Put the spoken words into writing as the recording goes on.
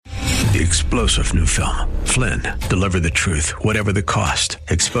The explosive new film, Flynn, deliver the truth, whatever the cost,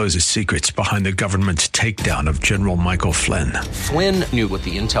 exposes secrets behind the government's takedown of General Michael Flynn. Flynn knew what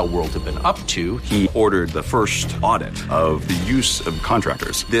the intel world had been up to. He ordered the first audit of the use of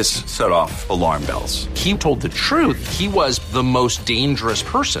contractors. This set off alarm bells. He told the truth. He was the most dangerous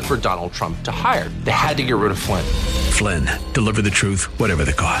person for Donald Trump to hire. They had to get rid of Flynn. Flynn, deliver the truth, whatever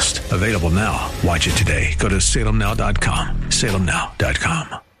the cost. Available now. Watch it today. Go to salemnow.com.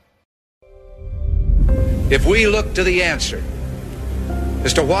 salemnow.com. If we look to the answer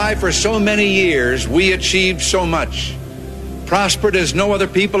as to why for so many years we achieved so much, prospered as no other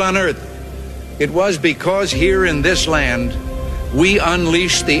people on earth, it was because here in this land we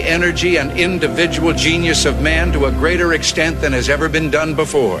unleashed the energy and individual genius of man to a greater extent than has ever been done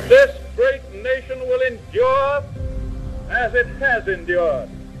before. This great nation will endure as it has endured.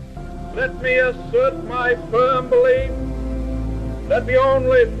 Let me assert my firm belief that the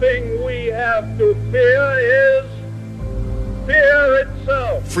only thing we have to fear is fear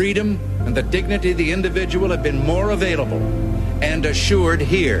itself. Freedom and the dignity of the individual have been more available and assured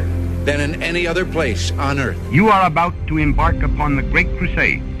here than in any other place on earth. You are about to embark upon the great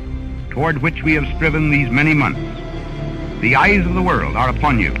crusade toward which we have striven these many months. The eyes of the world are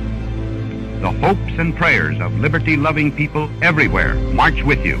upon you. The hopes and prayers of liberty-loving people everywhere march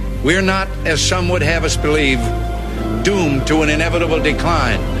with you. We're not, as some would have us believe, doomed to an inevitable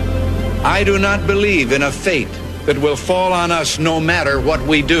decline. I do not believe in a fate that will fall on us no matter what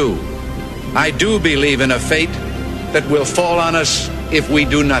we do. I do believe in a fate that will fall on us if we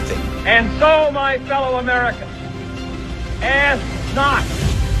do nothing. And so, my fellow Americans, ask not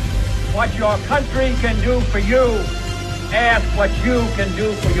what your country can do for you. Ask what you can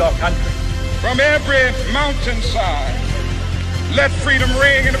do for your country. From every mountainside, let freedom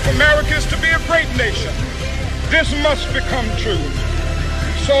ring, and if America is to be a great nation, this must become true.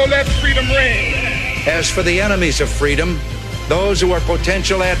 So let freedom ring. As for the enemies of freedom, those who are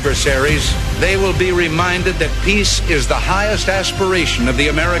potential adversaries, they will be reminded that peace is the highest aspiration of the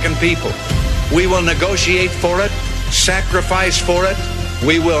American people. We will negotiate for it, sacrifice for it.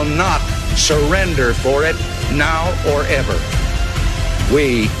 We will not surrender for it, now or ever.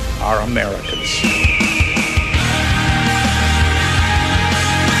 We are Americans.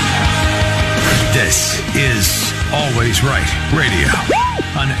 This is Always Right Radio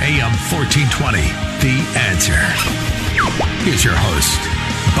on AM 1420. The Answer. Here's your host,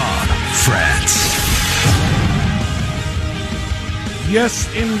 Bob Frantz. Yes,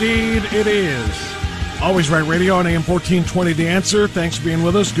 indeed, it is. Always Right Radio on AM 1420. The Answer. Thanks for being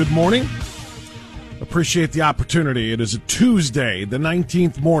with us. Good morning. Appreciate the opportunity. It is a Tuesday, the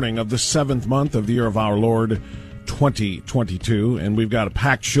 19th morning of the 7th month of the year of our Lord, 2022, and we've got a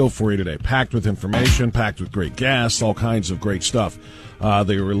packed show for you today, packed with information, packed with great guests, all kinds of great stuff we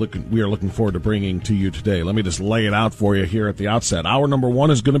are looking forward to bringing to you today. Let me just lay it out for you here at the outset. Hour number one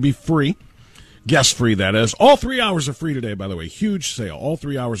is going to be free, guest free, that is. All 3 hours are free today, by the way. Huge sale. All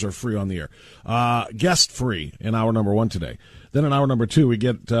 3 hours are free on the air. Guest free in hour number one today. Then in hour number two, we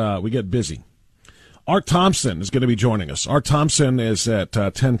get busy. Art Thompson is going to be joining us. Art Thompson is at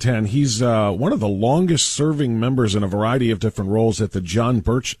 1010. He's one of the longest-serving members in a variety of different roles at the John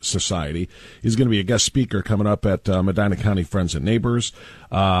Birch Society. He's going to be a guest speaker coming up at Medina County Friends and Neighbors.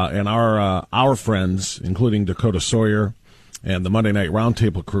 And our friends, including Dakota Sawyer and the Monday Night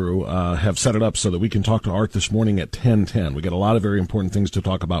Roundtable crew, have set it up so that we can talk to Art this morning at 10:10. We got a lot of very important things to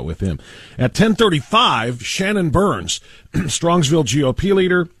talk about with him. At 10:35, Shannon Burns, Strongsville GOP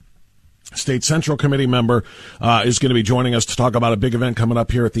leader, State Central Committee member, is going to be joining us to talk about a big event coming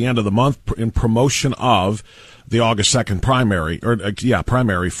up here at the end of the month in promotion of the August 2nd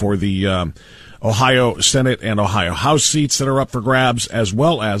primary for the Ohio Senate and Ohio House seats that are up for grabs, as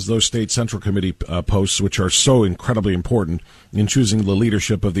well as those State Central Committee posts, which are so incredibly important in choosing the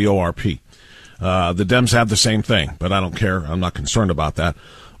leadership of the ORP. The Dems have the same thing, but I don't care. I'm not concerned about that.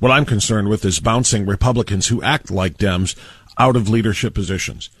 What I'm concerned with is bouncing Republicans who act like Dems out of leadership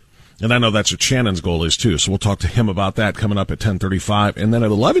positions. And I know that's what Shannon's goal is, too. So we'll talk to him about that coming up at 10:35. And then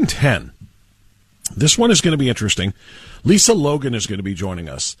at 11:10, this one is going to be interesting. Lisa Logan is going to be joining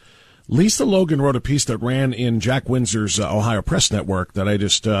us. Lisa Logan wrote a piece that ran in Jack Windsor's Ohio Press Network that I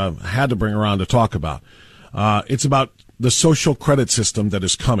just had to bring around to talk about. It's about the social credit system that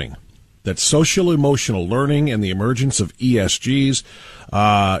is coming. That social-emotional learning and the emergence of ESGs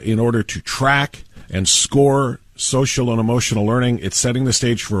in order to track and score social and emotional learning. It's setting the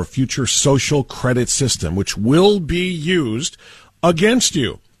stage for a future social credit system, which will be used against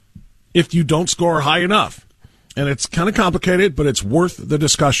you if you don't score high enough. And it's kind of complicated, but it's worth the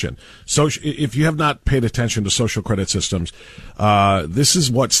discussion. So if you have not paid attention to social credit systems, this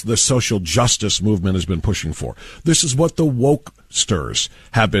is what the social justice movement has been pushing for. This is what the wokesters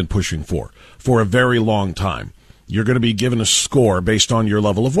have been pushing for a very long time. You're going to be given a score based on your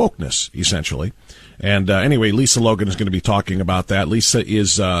level of wokeness, essentially. And anyway, Lisa Logan is going to be talking about that. Lisa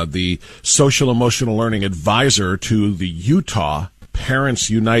is the social emotional learning advisor to the Utah Parents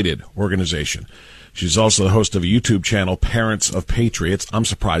United organization. She's also the host of a YouTube channel, Parents of Patriots. I'm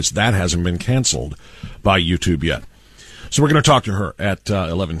surprised that hasn't been canceled by YouTube yet. So we're going to talk to her at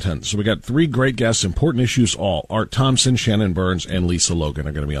 11:10. So we got three great guests, important issues all. Art Thompson, Shannon Burns, and Lisa Logan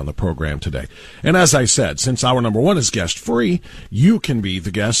are going to be on the program today. And as I said, since hour number one is guest-free, you can be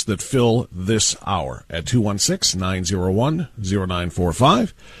the guest that fill this hour at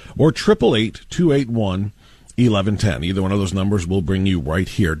 216-901-0945 or 888-281-1110. Either one of those numbers will bring you right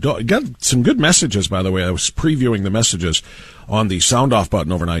here. Got some good messages, by the way. I was previewing the messages on the sound off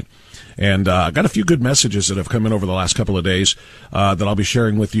button overnight, and got a few good messages that have come in over the last couple of days that I'll be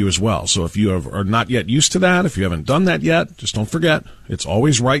sharing with you as well. So if you are not yet used to that, if you haven't done that yet, just don't forget, it's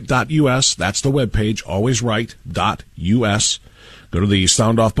alwaysright.us. That's the webpage, alwaysright.us. Go to the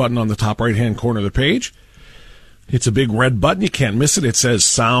sound off button on the top right-hand corner of the page. It's a big red button. You can't miss it. It says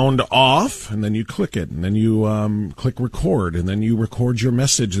sound off, and then you click it, and then you click record, and then you record your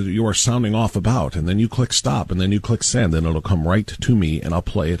message that you are sounding off about, and then you click stop, and then you click send, and it'll come right to me, and I'll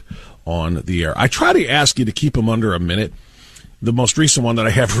play it on the air. I try to ask you to keep them under a minute. The most recent one that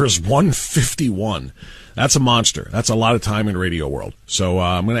I have here is 1:51. That's a monster. That's a lot of time in radio world. So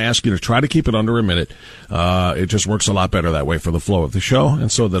I'm going to ask you to try to keep it under a minute. It just works a lot better that way for the flow of the show and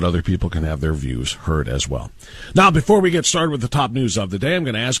so that other people can have their views heard as well. Now, before we get started with the top news of the day, I'm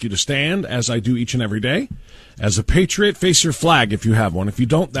going to ask you to stand, as I do each and every day. As a patriot, face your flag if you have one. If you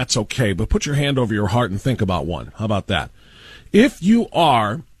don't, that's okay. But put your hand over your heart and think about one. How about that? If you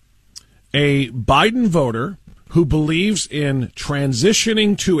are a Biden voter who believes in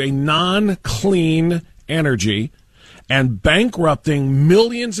transitioning to a non-clean energy and bankrupting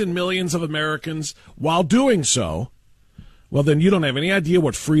millions and millions of Americans while doing so, well, then you don't have any idea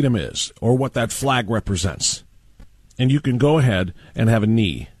what freedom is or what that flag represents. And you can go ahead and have a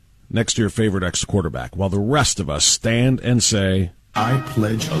knee next to your favorite ex-quarterback while the rest of us stand and say, I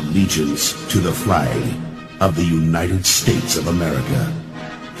pledge allegiance to the flag of the United States of America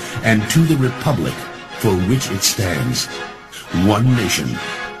and to the republic for which it stands, one nation,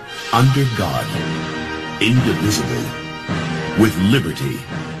 under God, indivisible, with liberty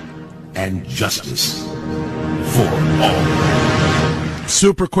and justice for all.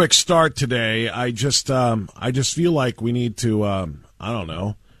 Super quick start today. I just feel like we need to, I don't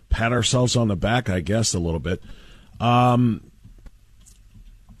know, pat ourselves on the back, I guess, a little bit.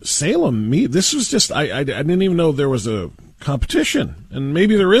 Salem, this was just, I didn't even know there was a competition, and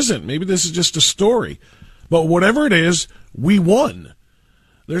maybe there isn't. Maybe this is just a story. But whatever it is, we won.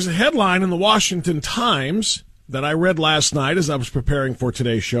 There's a headline in the Washington Times that I read last night as I was preparing for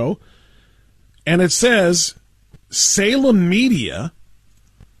today's show, and it says, Salem Media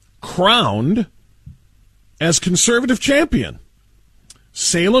crowned as conservative champion.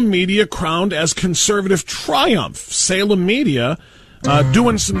 Salem Media crowned as conservative triumph. Salem Media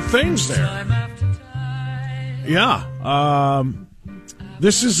doing some things there. Yeah.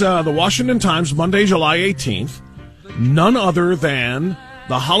 This is the Washington Times, Monday, July 18th. None other than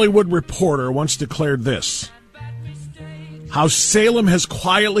the Hollywood Reporter once declared this: how Salem has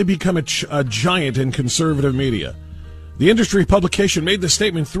quietly become a giant in conservative media. The industry publication made this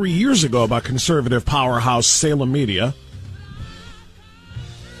statement 3 years ago about conservative powerhouse Salem Media,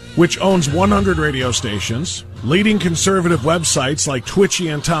 which owns 100 radio stations, leading conservative websites like Twitchy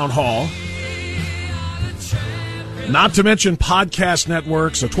and Town Hall, not to mention podcast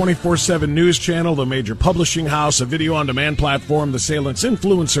networks, a 24/7 news channel, the major publishing house, a video-on-demand platform, the Salem's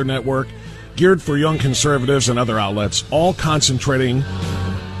Influencer Network, geared for young conservatives and other outlets, all concentrating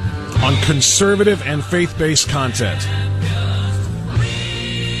on conservative and faith-based content.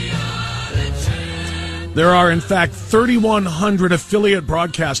 There are, in fact, 3,100 affiliate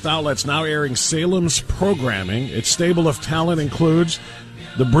broadcast outlets now airing Salem's programming. Its stable of talent includes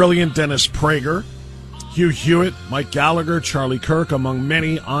the brilliant Dennis Prager, Hugh Hewitt, Mike Gallagher, Charlie Kirk, among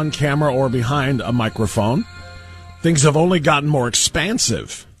many on camera or behind a microphone. Things have only gotten more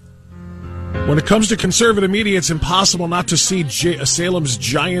expansive. When it comes to conservative media, it's impossible not to see Salem's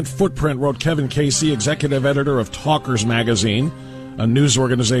giant footprint, wrote Kevin Casey, executive editor of Talkers Magazine, a news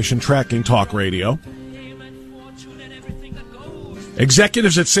organization tracking talk radio.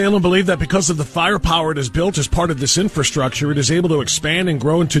 Executives at Salem believe that because of the firepower it has built as part of this infrastructure, it is able to expand and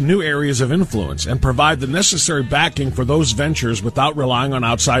grow into new areas of influence and provide the necessary backing for those ventures without relying on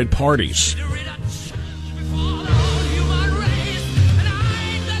outside parties.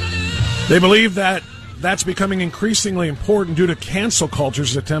 They believe that that's becoming increasingly important due to cancel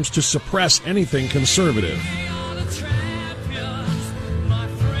culture's attempts to suppress anything conservative.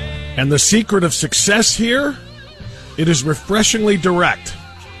 And the secret of success here? It is refreshingly direct.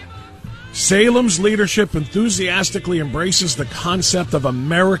 Salem's leadership enthusiastically embraces the concept of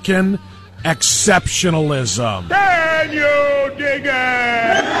American exceptionalism. Can you dig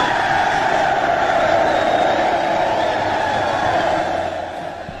it?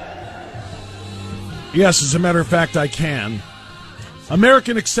 Yes, as a matter of fact, I can.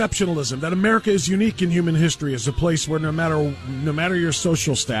 American exceptionalism, that America is unique in human history as a place where no matter your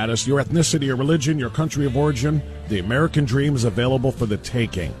social status, your ethnicity or religion, your country of origin, the American dream is available for the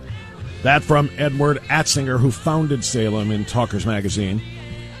taking. That from Edward Atzinger, who founded Salem in Talkers Magazine.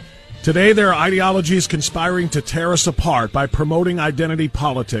 Today, there are ideologies conspiring to tear us apart by promoting identity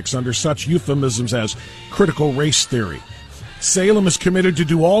politics under such euphemisms as critical race theory. Salem is committed to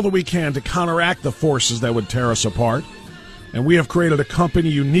do all that we can to counteract the forces that would tear us apart. And we have created a company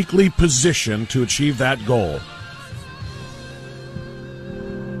uniquely positioned to achieve that goal.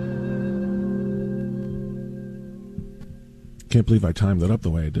 Can't believe I timed that up the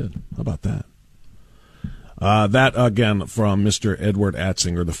way I did. How about that? That, again, from Mr. Edward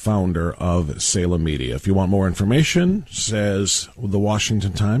Atzinger, the founder of Salem Media. If you want more information, says the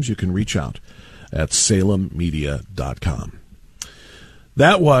Washington Times, you can reach out at salemmedia.com.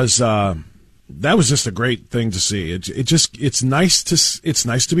 That was just a great thing to see. It's nice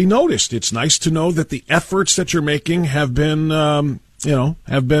to be noticed. It's nice to know that the efforts that you're making have been people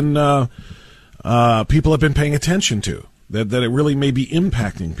have been paying attention to. That it really may be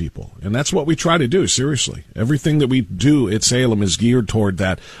impacting people. And that's what we try to do, seriously. Everything that we do at Salem is geared toward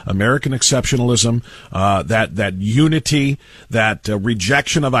that American exceptionalism, that unity, that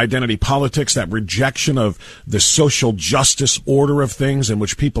rejection of identity politics, that rejection of the social justice order of things in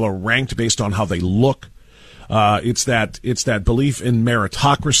which people are ranked based on how they look. It's that belief in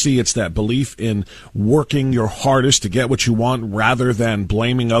meritocracy. It's that belief in working your hardest to get what you want rather than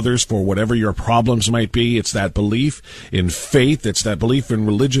blaming others for whatever your problems might be. It's that belief in faith. It's that belief in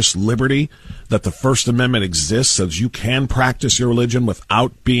religious liberty, that the First Amendment exists so that you can practice your religion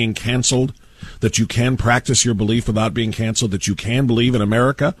without being canceled, that you can practice your belief without being canceled, that you can believe in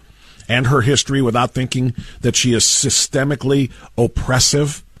America and her history without thinking that she is systemically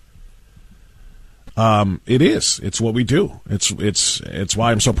oppressive. It is. It's what we do. It's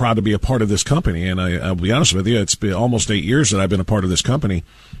why I'm so proud to be a part of this company. And I'll be honest with you, it's been almost 8 years that I've been a part of this company.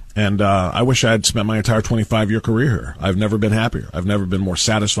 And I wish I had spent my entire 25-year career here. I've never been happier. I've never been more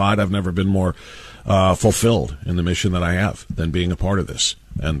satisfied. I've never been more fulfilled in the mission that I have than being a part of this.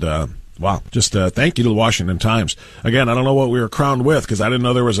 And wow, just thank you to the Washington Times. Again, I don't know what we were crowned with because I didn't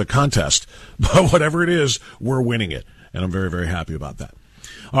know there was a contest. But whatever it is, we're winning it. And I'm very, very happy about that.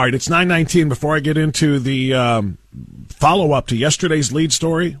 All right, it's 9:19. Before I get into the follow-up to yesterday's lead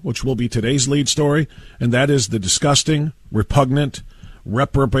story, which will be today's lead story, and that is the disgusting, repugnant,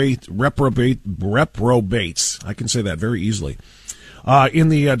 reprobates, I can say that very easily, in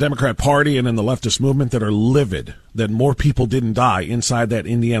the Democrat Party and in the leftist movement that are livid that more people didn't die inside that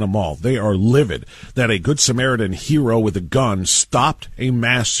Indiana mall. They are livid that a Good Samaritan hero with a gun stopped a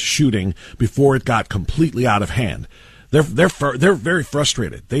mass shooting before it got completely out of hand. They're very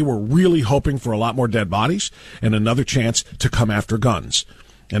frustrated. They were really hoping for a lot more dead bodies and another chance to come after guns.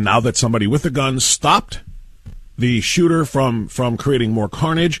 And now that somebody with a gun stopped the shooter from creating more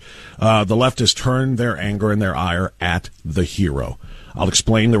carnage, the leftists turned their anger and their ire at the hero. I'll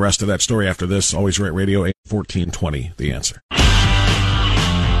explain the rest of that story after this. Always Right Radio, 1420, The Answer.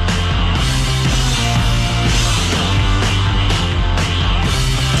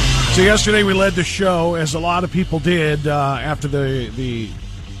 So yesterday we led the show, as a lot of people did, after the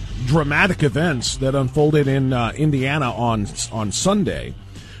dramatic events that unfolded in Indiana on Sunday.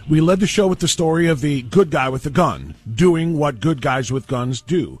 We led the show with the story of the good guy with the gun, doing what good guys with guns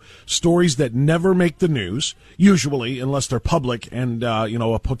do. Stories that never make the news, usually, unless they're public and,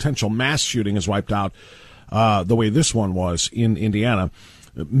 a potential mass shooting is wiped out the way this one was in Indiana.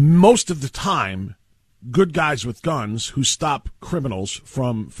 Most of the time, good guys with guns who stop criminals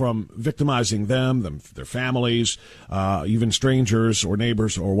from victimizing them, their families, even strangers or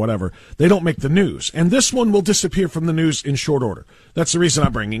neighbors or whatever, they don't make the news. And this one will disappear from the news in short order. That's the reason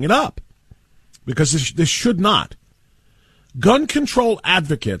I'm bringing it up, because this should not. Gun control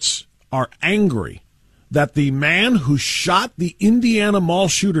advocates are angry that the man who shot the Indiana mall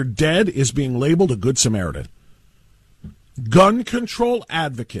shooter dead is being labeled a Good Samaritan. Gun control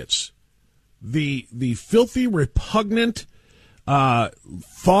advocates, the filthy, repugnant,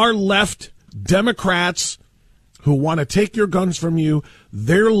 far-left Democrats who want to take your guns from you,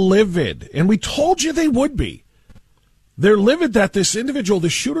 they're livid. And we told you they would be. They're livid that this individual, the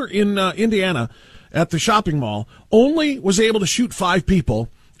shooter in Indiana at the shopping mall, only was able to shoot 5 people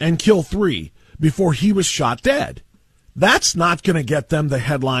and kill 3 before he was shot dead. That's not going to get them the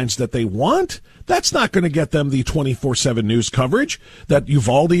headlines that they want. That's not going to get them the 24/7 news coverage that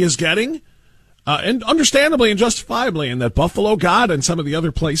Uvalde is getting. And understandably and justifiably, and that Buffalo got and some of the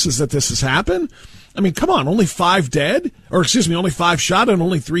other places that this has happened. I mean, come on, only 5 dead? Or excuse me, only 5 shot and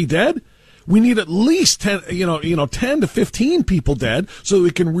only 3 dead? We need at least 10 to 15 people dead so that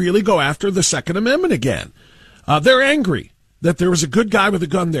we can really go after the Second Amendment again. They're angry that there was a good guy with a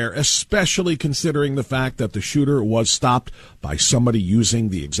gun there, especially considering the fact that the shooter was stopped by somebody using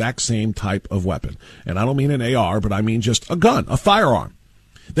the exact same type of weapon. And I don't mean an AR, but I mean just a gun, a firearm.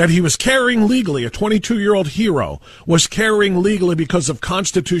 That he was carrying legally, a 22-year-old hero was carrying legally because of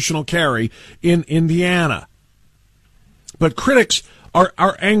constitutional carry in Indiana. But critics are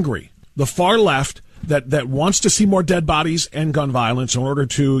angry. The far left that wants to see more dead bodies and gun violence in order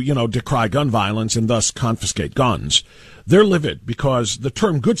to, decry gun violence and thus confiscate guns. They're livid because the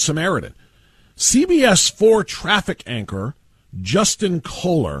term Good Samaritan. CBS 4 traffic anchor Justin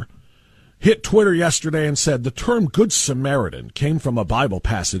Kohler hit Twitter yesterday and said the term Good Samaritan came from a Bible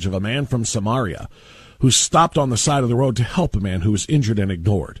passage of a man from Samaria who stopped on the side of the road to help a man who was injured and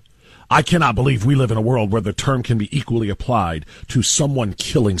ignored. I cannot believe we live in a world where the term can be equally applied to someone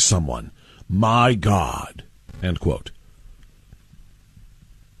killing someone. My God. End quote.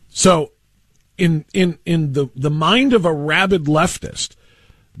 So, in the mind of a rabid leftist,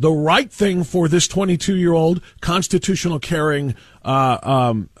 the right thing for this 22-year-old constitutional carrying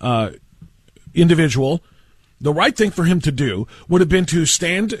individual, the right thing for him to do would have been to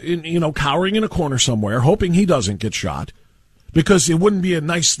stand cowering in a corner somewhere, hoping he doesn't get shot, because it wouldn't be a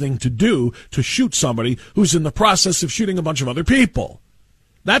nice thing to do to shoot somebody who's in the process of shooting a bunch of other people.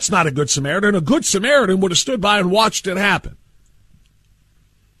 That's not a Good Samaritan. A Good Samaritan would have stood by and watched it happen.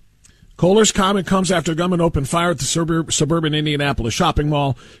 Kohler's comment comes after a gunman opened fire at the suburban Indianapolis shopping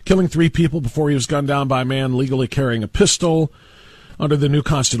mall, killing 3 people before he was gunned down by a man legally carrying a pistol. Under the new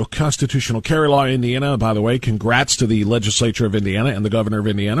constitutional carry law in Indiana, by the way, congrats to the legislature of Indiana and the governor of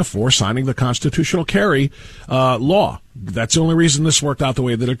Indiana for signing the constitutional carry law. That's the only reason this worked out the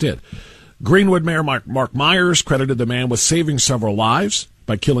way that it did. Greenwood Mayor Mark Myers credited the man with saving several lives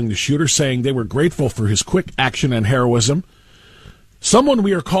by killing the shooter, saying they were grateful for his quick action and heroism. Someone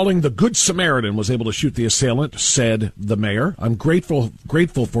we are calling the Good Samaritan was able to shoot the assailant, said the mayor. I'm grateful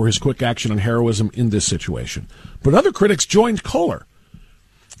for his quick action and heroism in this situation. But other critics joined Kohler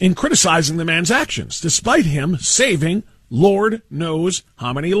in criticizing the man's actions, despite him saving Lord knows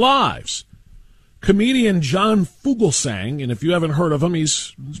how many lives. Comedian John Fugelsang, and if you haven't heard of him,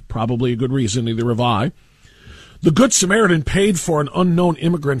 he's probably a good reason, neither have I. The Good Samaritan paid for an unknown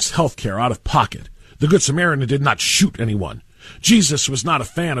immigrant's health care out of pocket. The Good Samaritan did not shoot anyone. Jesus was not a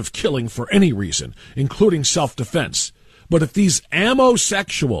fan of killing for any reason, including self-defense. But if these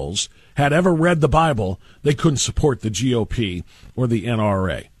amosexuals had ever read the Bible, they couldn't support the GOP or the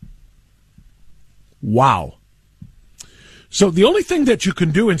NRA. Wow. So the only thing that you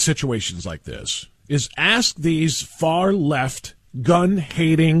can do in situations like this is ask these far-left,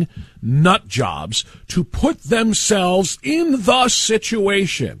 gun-hating nut jobs to put themselves in the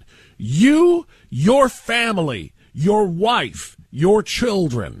situation. You, your family, your wife, your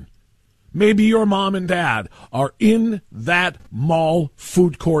children, maybe your mom and dad are in that mall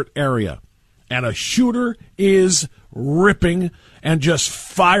food court area, and a shooter is ripping and just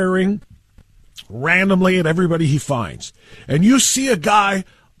firing randomly at everybody he finds. And you see a guy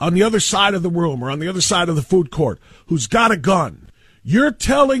on the other side of the room or on the other side of the food court who's got a gun. You're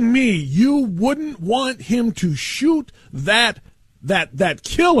telling me you wouldn't want him to shoot that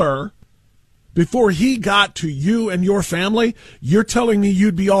killer before he got to you and your family? You're telling me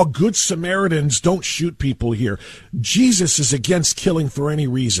you'd be all Good Samaritans, don't shoot people here. Jesus is against killing for any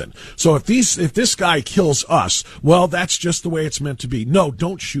reason. So if this guy kills us, well, that's just the way it's meant to be. No,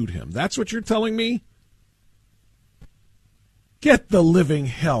 don't shoot him. That's what you're telling me? Get the living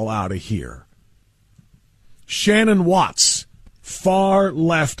hell out of here. Shannon Watts,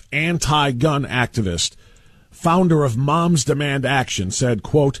 far-left anti-gun activist, founder of Moms Demand Action, said,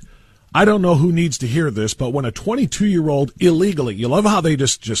 quote, I don't know who needs to hear this, but when a 22-year-old illegally, you love how they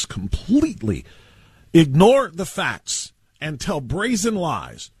just completely ignore the facts and tell brazen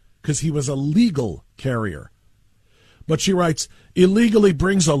lies because he was a legal carrier. But she writes, illegally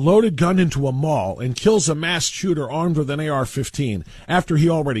brings a loaded gun into a mall and kills a masked shooter armed with an AR-15 after he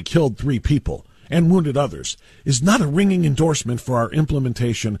already killed 3 people and wounded others is not a ringing endorsement for our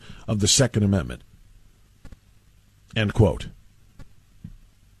implementation of the Second Amendment. End quote.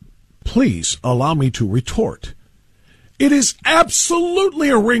 Please allow me to retort. It is absolutely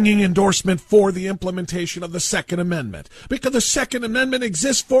a ringing endorsement for the implementation of the Second Amendment, because the Second Amendment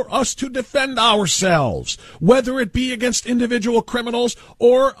exists for us to defend ourselves, whether it be against individual criminals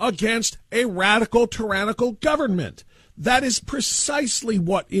or against a radical, tyrannical government. That is precisely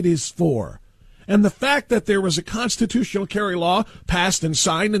what it is for. And the fact that there was a constitutional carry law passed and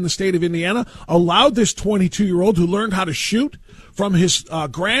signed in the state of Indiana allowed this 22-year-old who learned how to shoot from his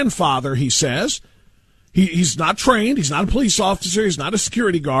grandfather, he says. He's not trained. He's not a police officer. He's not a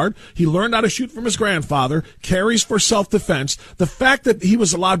security guard. He learned how to shoot from his grandfather, carries for self-defense. The fact that he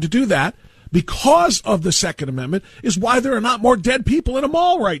was allowed to do that because of the Second Amendment is why there are not more dead people in a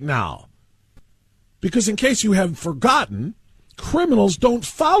mall right now. Because in case you have forgotten, criminals don't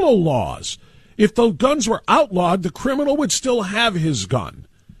follow laws. If the guns were outlawed, the criminal would still have his gun.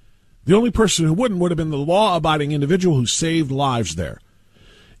 The only person who wouldn't would have been the law-abiding individual who saved lives there.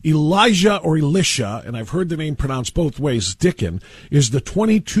 Elijah or Elisha, and I've heard the name pronounced both ways, Dicken, is the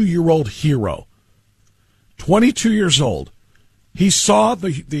 22-year-old hero. 22 years old. He saw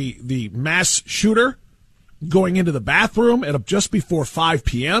the mass shooter going into the bathroom at just before 5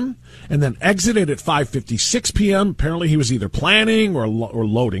 p.m. and then exited at 5:56 p.m. Apparently he was either planning or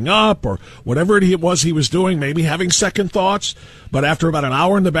loading up or whatever it was he was doing, maybe having second thoughts. But after about an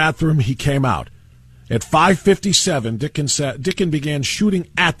hour in the bathroom, he came out. At 5:57, Dicken began shooting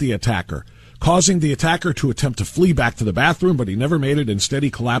at the attacker, causing the attacker to attempt to flee back to the bathroom, but he never made it. Instead, he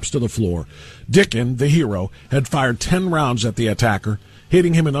collapsed to the floor. Dicken, the hero, had fired 10 rounds at the attacker,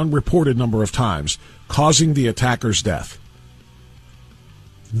 hitting him an unreported number of times, causing the attacker's death.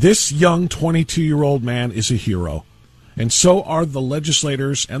 This young 22-year-old man is a hero, and so are the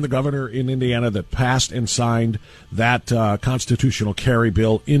legislators and the governor in Indiana that passed and signed that constitutional carry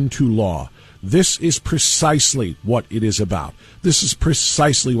bill into law. This is precisely what it is about. This is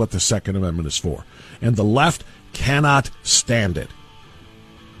precisely what the Second Amendment is for. And the left cannot stand it.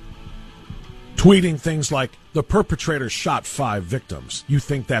 Tweeting things like, the perpetrator shot 5 victims. You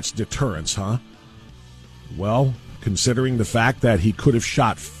think that's deterrence, huh? Well, considering the fact that he could have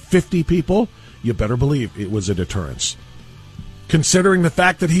shot 50 people, you better believe it was a deterrence. Considering the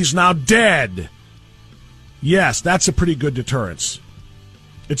fact that he's now dead, yes, that's a pretty good deterrence.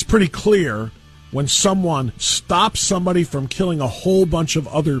 It's pretty clear when someone stops somebody from killing a whole bunch of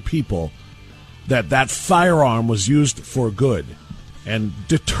other people that firearm was used for good and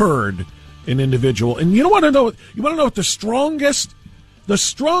deterred an individual. And you want to know what the strongest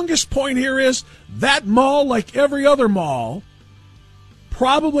point here is? That mall, like every other mall,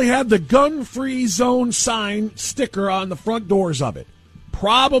 probably had the gun-free zone sign sticker on the front doors of it.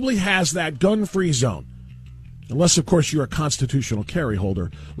 Probably has that gun-free zone. Unless, of course, you're a constitutional carry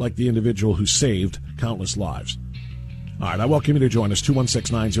holder like the individual who saved countless lives. All right, I welcome you to join us,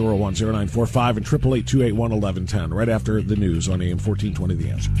 216-901-0945 and 888-281-1110, right after the news on AM 1420 The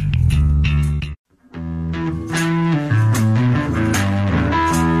Answer.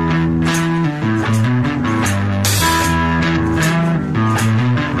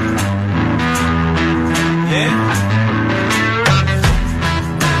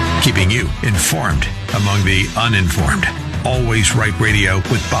 Keeping you informed among the uninformed. Always Right Radio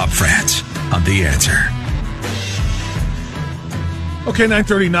with Bob Frantz on The Answer. Okay,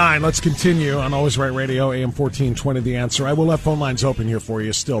 9:39. Let's continue on Always Right Radio, AM 1420 The Answer. I will have phone lines open here for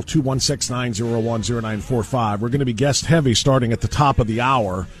you still, 216-901-0945. We're going to be guest heavy starting at the top of the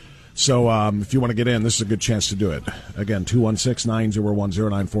hour. So if you want to get in, this is a good chance to do it. Again,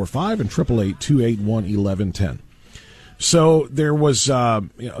 216-901-0945 and 888-281-1110. So there was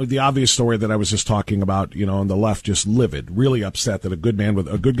the obvious story that I was just talking about, on the left, just livid, really upset that a good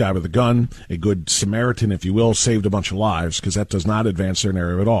guy with a gun, a good Samaritan, if you will, saved a bunch of lives, because that does not advance their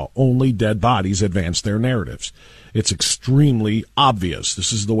narrative at all. Only dead bodies advance their narratives. It's extremely obvious.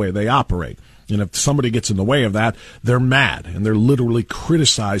 This is the way they operate. And if somebody gets in the way of that, they're mad, and they're literally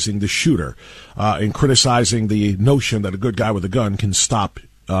criticizing the shooter and criticizing the notion that a good guy with a gun can stop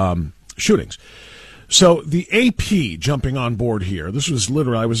shootings. So the AP jumping on board here. This was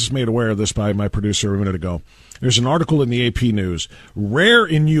literally, I was just made aware of this by my producer a minute ago. There's an article in the AP News. Rare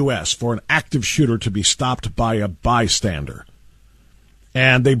in U.S. for an active shooter to be stopped by a bystander.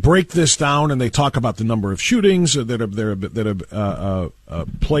 And they break this down, and they talk about the number of shootings that have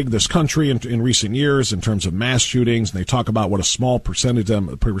plagued this country in recent years in terms of mass shootings. And they talk about what a small percentage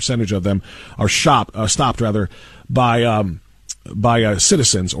of them are stopped by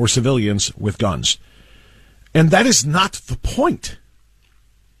citizens or civilians with guns. And that is not the point.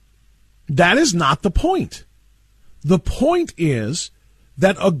 That is not the point. The point is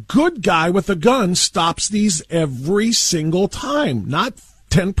that a good guy with a gun stops these every single time, not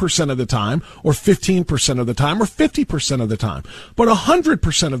 10% of the time or 15% of the time or 50% of the time, but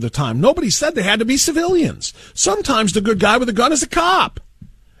 100% of the time. Nobody said they had to be civilians. Sometimes the good guy with a gun is a cop.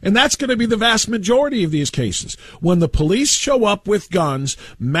 And that's going to be the vast majority of these cases. When the police show up with guns,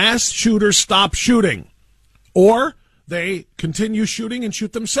 mass shooters stop shooting. Or they continue shooting and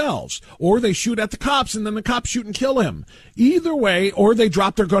shoot themselves. Or they shoot at the cops and then the cops shoot and kill him. Either way, or they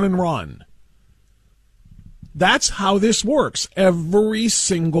drop their gun and run. That's how this works every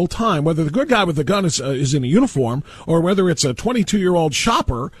single time. Whether the good guy with the gun is in a uniform or whether it's a 22-year-old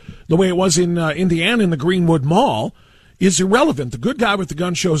shopper, the way it was in Indiana in the Greenwood Mall, is irrelevant. The good guy with the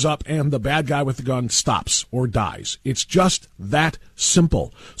gun shows up and the bad guy with the gun stops or dies. It's just that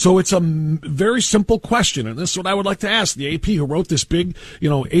simple. So it's a very simple question, and this is what I would like to ask the AP who wrote this big,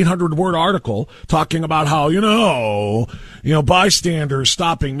 800-word article talking about how, bystanders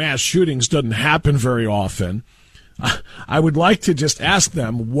stopping mass shootings doesn't happen very often. I would like to just ask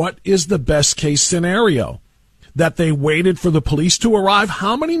them, what is the best case scenario? That they waited for the police to arrive?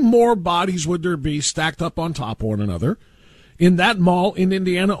 How many more bodies would there be stacked up on top of one another in that mall in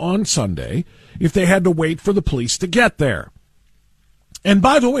Indiana on Sunday if they had to wait for the police to get there? And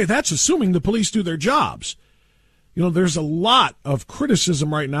by the way, that's assuming the police do their jobs. There's a lot of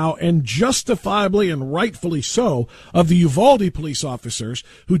criticism right now, and justifiably and rightfully so, of the Uvalde police officers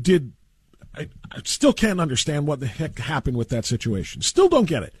who did. I still can't understand what the heck happened with that situation. Still don't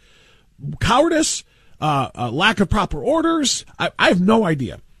get it. Cowardice. Lack of proper orders. I have no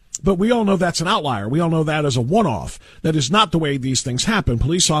idea. But we all know that's an outlier. We all know that as a one-off. That is not the way these things happen.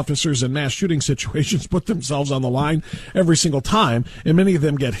 Police officers in mass shooting situations put themselves on the line every single time, and many of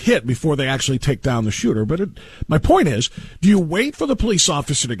them get hit before they actually take down the shooter. But my point is, do you wait for the police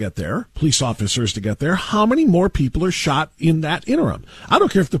officers to get there? How many more people are shot in that interim? I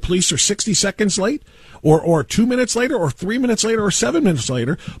don't care if the police are 60 seconds late or 2 minutes later or 3 minutes later or 7 minutes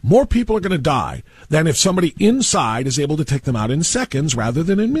later. More people are going to die than if somebody inside is able to take them out in seconds rather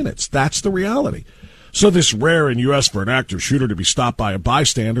than in minutes. That's the reality. So this rare in U.S. for an active shooter to be stopped by a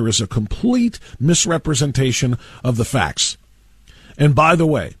bystander is a complete misrepresentation of the facts. And by the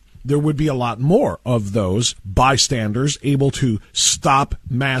way, there would be a lot more of those bystanders able to stop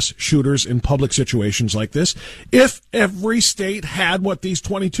mass shooters in public situations like this if every state had what these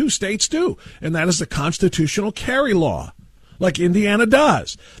 22 states do, and that is the constitutional carry law, like Indiana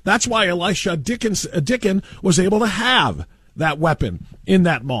does. That's why Elisha Dicken was able to have that weapon in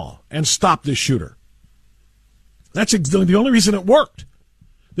that mall and stop this shooter. That's the only reason it worked.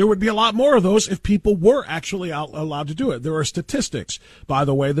 There would be a lot more of those if people were actually allowed to do it. There are statistics, by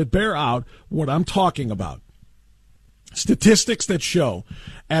the way, that bear out what I'm talking about. Statistics that show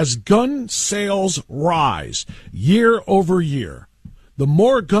as gun sales rise year over year, the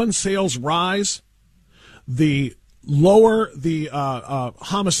more gun sales rise, the lower the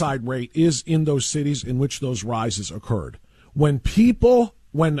homicide rate is in those cities in which those rises occurred. When evil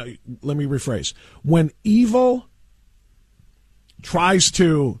tries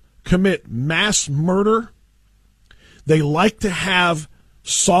to commit mass murder, they like to have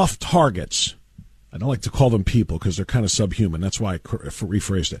soft targets. I don't like to call them people because they're kind of subhuman. That's why I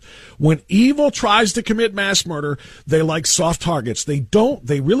rephrased it. When evil tries to commit mass murder, they like soft targets.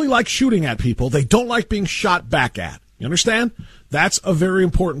 They really like shooting at people. They don't like being shot back at. You understand? That's a very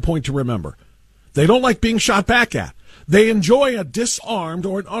important point to remember. They don't like being shot back at. They enjoy a disarmed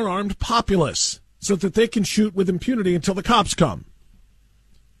or an unarmed populace so that they can shoot with impunity until the cops come.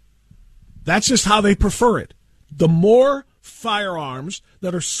 That's just how they prefer it. The more firearms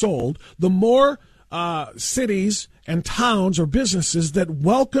that are sold, the more cities and towns or businesses that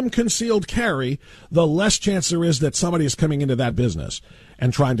welcome concealed carry, the less chance there is that somebody is coming into that business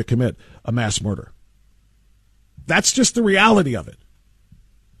and trying to commit a mass murder. That's just the reality of it.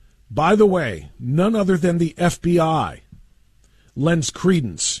 By the way, none other than the FBI lends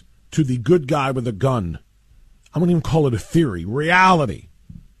credence to the good guy with a gun. I wouldn't even call it a theory, reality.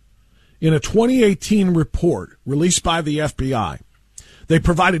 In a 2018 report released by the FBI, they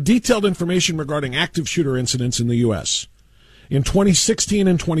provided detailed information regarding active shooter incidents in the U.S. In 2016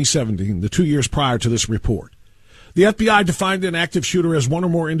 and 2017, the 2 years prior to this report, the FBI defined an active shooter as one or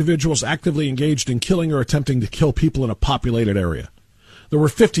more individuals actively engaged in killing or attempting to kill people in a populated area. There were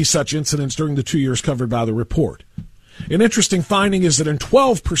 50 such incidents during the 2 years covered by the report. An interesting finding is that in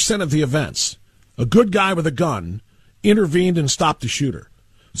 12% of the events, a good guy with a gun intervened and stopped the shooter,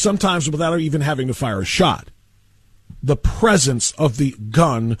 sometimes without even having to fire a shot. The presence of the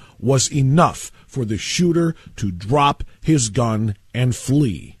gun was enough for the shooter to drop his gun and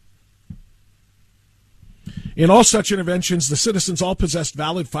flee. In all such interventions, the citizens all possessed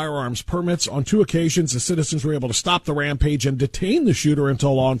valid firearms permits. On 2 occasions, the citizens were able to stop the rampage and detain the shooter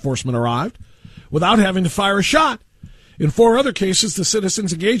until law enforcement arrived without having to fire a shot. In 4 other cases, the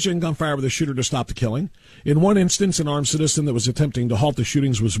citizens engaged in gunfire with the shooter to stop the killing. In one instance, an armed citizen that was attempting to halt the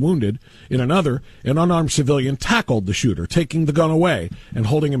shootings was wounded. In another, an unarmed civilian tackled the shooter, taking the gun away and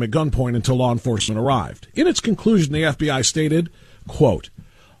holding him at gunpoint until law enforcement arrived. In its conclusion, the FBI stated, quote,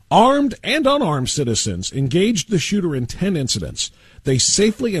 "Armed and unarmed citizens engaged the shooter in 10 incidents. They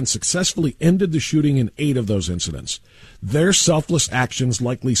safely and successfully ended the shooting in 8 of those incidents. Their selfless actions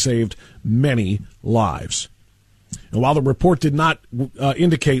likely saved many lives." And while the report did not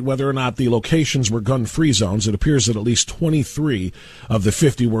indicate whether or not the locations were gun-free zones, it appears that at least 23 of the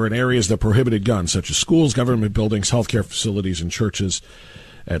 50 were in areas that prohibited guns, such as schools, government buildings, healthcare facilities, and churches,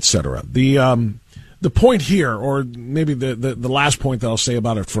 etc. The point here, or maybe the last point that I'll say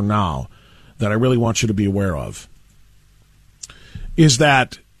about it for now, that I really want you to be aware of, is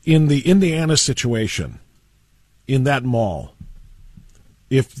that in the Indiana situation, in that mall,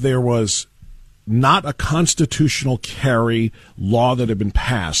 if there was not a constitutional carry law that had been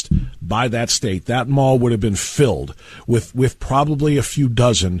passed by that state, that mall would have been filled with probably a few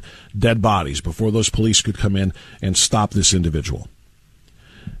dozen dead bodies before those police could come in and stop this individual.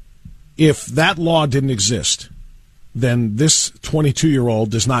 If that law didn't exist, then this 22-year-old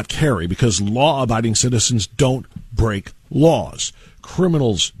does not carry, because law-abiding citizens don't break laws.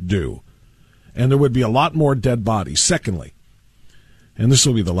 Criminals do. And there would be a lot more dead bodies. Secondly, and this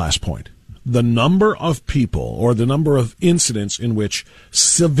will be the last point, the number of people or the number of incidents in which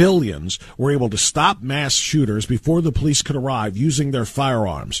civilians were able to stop mass shooters before the police could arrive using their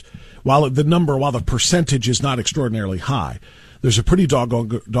firearms, while the percentage is not extraordinarily high, there's a pretty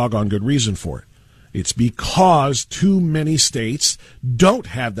doggone good reason for it. It's because too many states don't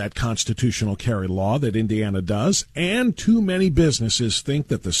have that constitutional carry law that Indiana does, and too many businesses think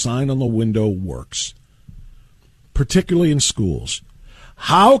that the sign on the window works, particularly in schools.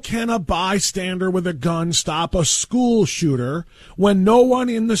 How can a bystander with a gun stop a school shooter when no one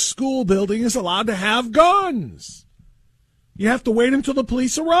in the school building is allowed to have guns? You have to wait until the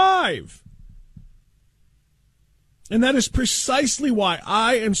police arrive. And that is precisely why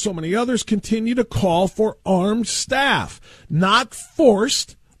I and so many others continue to call for armed staff, not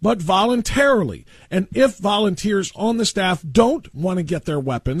forced, but voluntarily. And if volunteers on the staff don't want to get their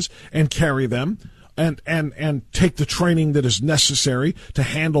weapons and carry them, and take the training that is necessary to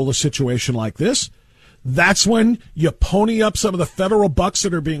handle a situation like this, that's when you pony up some of the federal bucks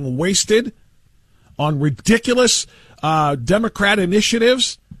that are being wasted on ridiculous Democrat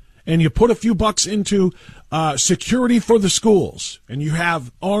initiatives, and you put a few bucks into security for the schools, and you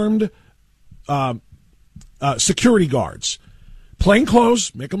have armed security guards. Plain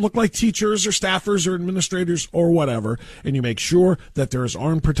clothes, make them look like teachers or staffers or administrators or whatever, and you make sure that there is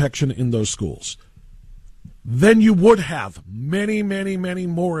armed protection in those schools. Then you would have many, many, many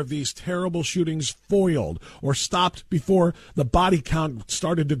more of these terrible shootings foiled or stopped before the body count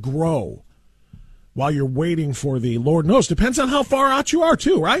started to grow while you're waiting for the Lord knows. Depends on how far out you are,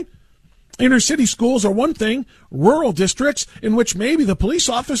 too, right? Inner city schools are one thing. Rural districts in which maybe the police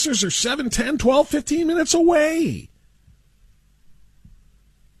officers are 7, 10, 12, 15 minutes away.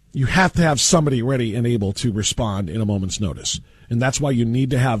 You have to have somebody ready and able to respond in a moment's notice. And that's why you need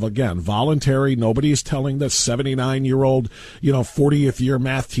to have, again, voluntary. Nobody is telling the 79-year-old, 40th year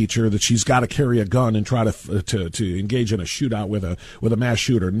math teacher that she's got to carry a gun and try to engage in a shootout with a mass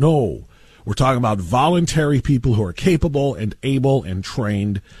shooter. No, we're talking about voluntary people who are capable and able and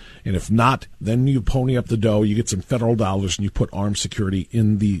trained. And if not, then you pony up the dough, you get some federal dollars, and you put armed security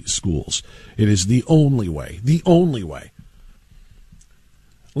in the schools. It is the only way. The only way.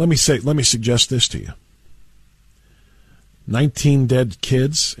 Let me suggest this to you. 19 dead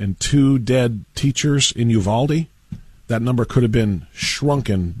kids and 2 dead teachers in Uvalde. That number could have been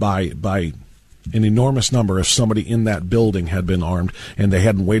shrunken by an enormous number if somebody in that building had been armed and they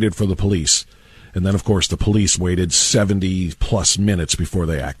hadn't waited for the police. And then, of course, the police waited 70-plus minutes before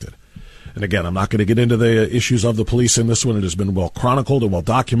they acted. And again, I'm not going to get into the issues of the police in this one. It has been well chronicled and well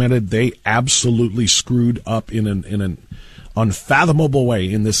documented. They absolutely screwed up in an unfathomable way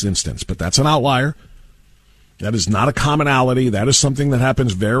in this instance. But that's an outlier. That is not a commonality. That is something that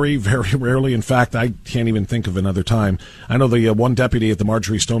happens very, very rarely. In fact, I can't even think of another time. I know the one deputy at the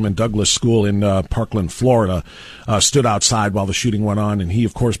Marjorie Stoneman Douglas School in Parkland, Florida, stood outside while the shooting went on, and he,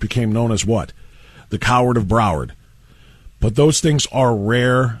 of course, became known as what? The Coward of Broward. But those things are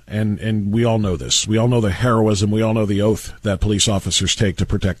rare, and we all know this. We all know the heroism. We all know the oath that police officers take to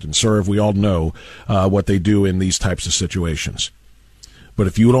protect and serve. We all know what they do in these types of situations. But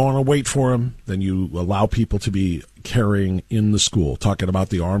if you don't want to wait for them, then you allow people to be carrying in the school, talking about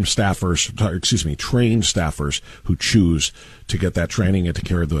the trained staffers who choose to get that training and to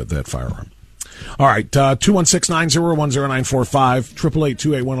carry that firearm. All right, 216-901-0945,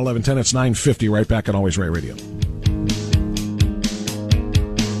 888-281-1110. It's 950, right back on Always Right Radio.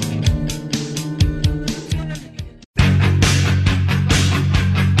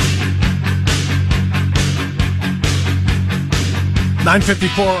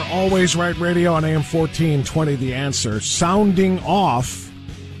 .954, Always Right Radio on AM 1420, The Answer. Sounding off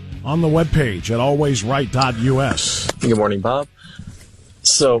on the webpage at alwaysright.us. Good morning, Bob.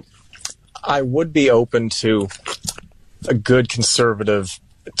 So I would be open to a good conservative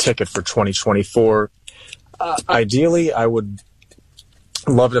ticket for 2024. Ideally, I would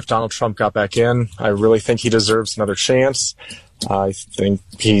love it if Donald Trump got back in. I really think he deserves another chance. I think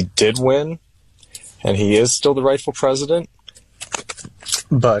he did win, and he is still the rightful president.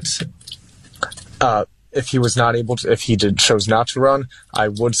 But if he was not able to, if he chose not to run, I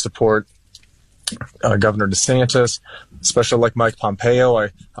would support Governor DeSantis, especially like Mike Pompeo. I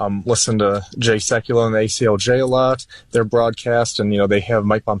listen to Jay Sekulow and the ACLJ a lot, their broadcast, and they have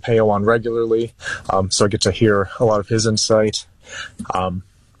Mike Pompeo on regularly, so I get to hear a lot of his insight. I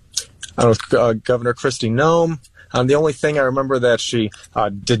don't know, Governor Kristi Noem. The only thing I remember that she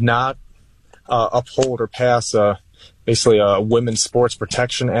did not uphold or pass basically a Women's Sports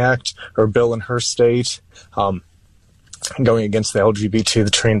Protection Act or bill in her state, going against the LGBT,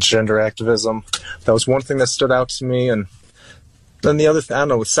 the transgender activism. That was one thing that stood out to me. And then the other thing, I don't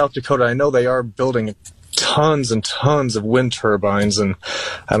know, with South Dakota, I know they are building tons and tons of wind turbines, and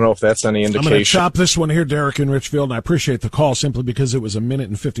I don't know if that's any indication. I'm going to chop this one here, Derek in Richfield, and I appreciate the call simply because it was a 1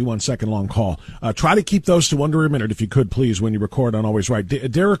 and 51 second long call. Try to keep those to under a minute if you could, please, when you record on Always Right.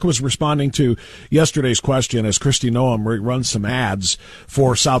 Derek was responding to yesterday's question as Kristi Noem runs some ads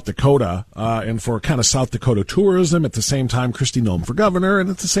for South Dakota and for kind of South Dakota tourism. At the same time, Kristi Noem for governor, and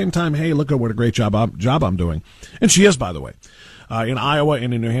at the same time, hey, look at what a great job I'm doing. And she is, by the way. In Iowa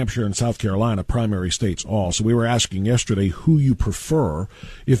and in New Hampshire and South Carolina, primary states all. So we were asking yesterday who you prefer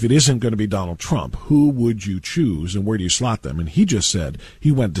if it isn't going to be Donald Trump. Who would you choose and where do you slot them? And he just said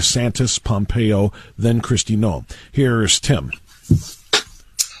he went DeSantis, Pompeo, then Kristi Noem. Here's Tim.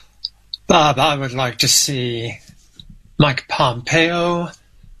 Bob, I would like to see Mike Pompeo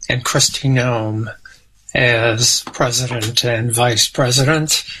and Kristi Noem as president and vice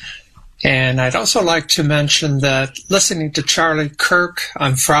president. And I'd also like to mention that listening to Charlie Kirk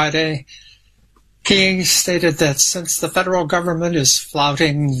on Friday, he stated that since the federal government is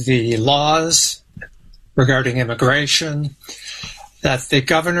flouting the laws regarding immigration, that the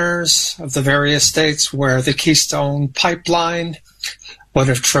governors of the various states where the Keystone Pipeline would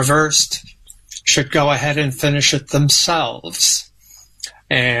have traversed should go ahead and finish it themselves.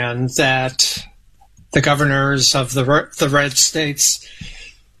 And that the governors of the red states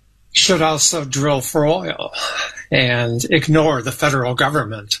should also drill for oil and ignore the federal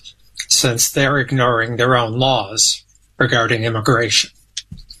government since they're ignoring their own laws regarding immigration.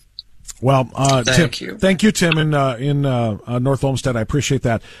 Well, thank you. Thank you, Tim, in North Olmsted. I appreciate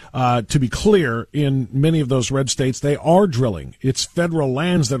that. To be clear, in many of those red states, they are drilling. It's federal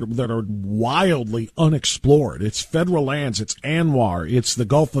lands that are wildly unexplored. It's federal lands. It's ANWR. It's the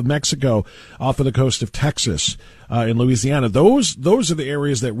Gulf of Mexico off of the coast of Texas. In Louisiana, those are the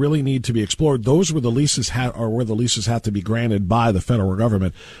areas that really need to be explored. Those where the leases have to be granted by the federal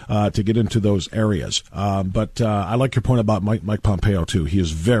government to get into those areas. But I like your point about Mike Pompeo too. He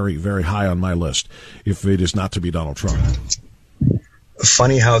is very, very high on my list. If it is not to be Donald Trump.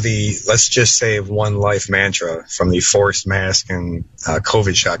 Funny how the "let's just save one life" mantra from the forced mask and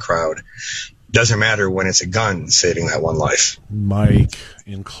COVID shot crowd doesn't matter when it's a gun saving that one life. Mike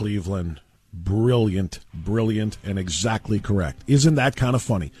in Cleveland. Brilliant, and exactly correct. Isn't that kind of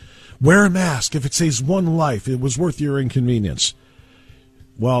funny? Wear a mask. If it saves one life, it was worth your inconvenience.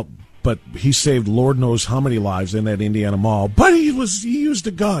 Well, but he saved Lord knows how many lives in that Indiana mall. But he used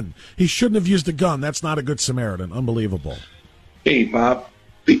a gun. He shouldn't have used a gun. That's not a good Samaritan. Unbelievable. Hey, Bob.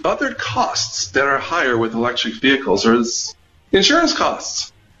 The other costs that are higher with electric vehicles are insurance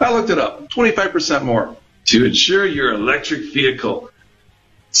costs. I looked it up. 25% more to insure your electric vehicle.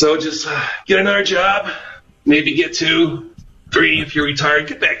 So just get another job, maybe get 2, 3 if you're retired.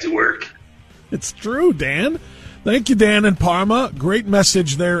 Get back to work. It's true, Dan. Thank you, Dan in Parma. Great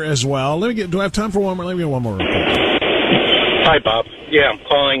message there as well. Do I have time for one more? Let me get one more. Hi, Bob. Yeah, I'm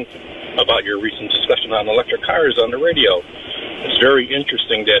calling about your recent discussion on electric cars on the radio. It's very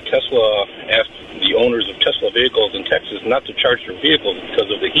interesting that Tesla asked the owners of Tesla vehicles in Texas not to charge their vehicles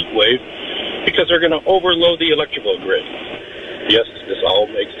because of the heat wave, because they're going to overload the electrical grid. Yes, this all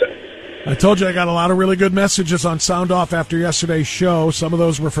makes sense. I told you I got a lot of really good messages on Sound Off after yesterday's show. Some of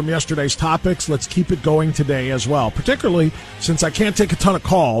those were from yesterday's topics. Let's keep it going today as well, particularly since I can't take a ton of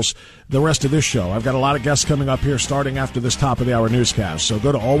calls the rest of this show. I've got a lot of guests coming up here starting after this top of the hour newscast. So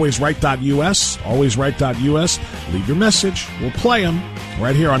go to alwaysright.us, alwaysright.us. Leave your message. We'll play them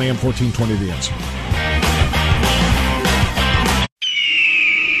right here on AM 1420 The Answer.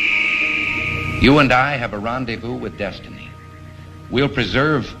 You and I have a rendezvous with destiny. We'll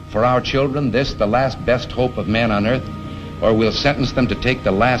preserve for our children this, the last best hope of man on earth, or we'll sentence them to take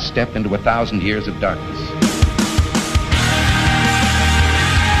the last step into 1,000 years of darkness.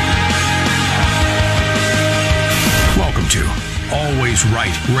 Welcome to Always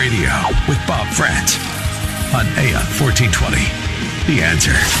Right Radio with Bob France on AM 1420. The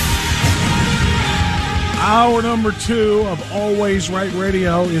Answer. Hour number 2 of Always Right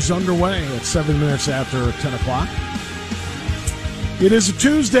Radio is underway at 7 minutes after 10 o'clock. It is a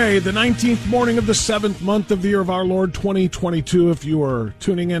Tuesday, the 19th morning of the 7th month of the year of our Lord 2022. If you are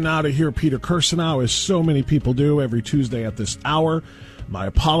tuning in now to hear Peter Kirsanow, as so many people do every Tuesday at this hour, my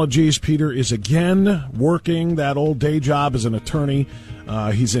apologies. Peter is again working that old day job as an attorney.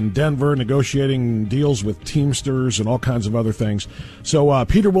 He's in Denver negotiating deals with Teamsters and all kinds of other things. So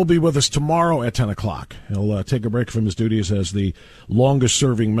Peter will be with us tomorrow at 10 o'clock. He'll take a break from his duties as the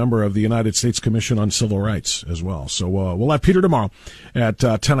longest-serving member of the United States Commission on Civil Rights as well. So we'll have Peter tomorrow at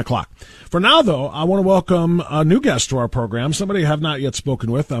 10 o'clock. For now, though, I want to welcome a new guest to our program, somebody I have not yet spoken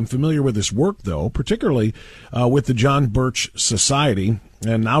with. I'm familiar with his work, though, particularly with the John Birch Society.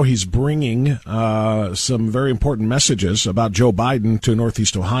 And now he's bringing some very important messages about Joe Biden to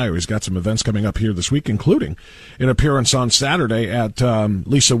Northeast Ohio. He's got some events coming up here this week, including an appearance on Saturday at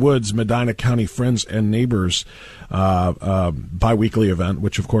Lisa Wood's Medina County Friends and Neighbors biweekly event,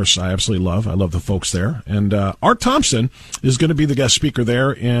 which, of course, I absolutely love. I love the folks there. And Art Thompson is going to be the guest speaker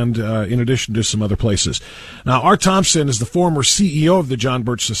there, and in addition to some other places. Now, Art Thompson is the former CEO of the John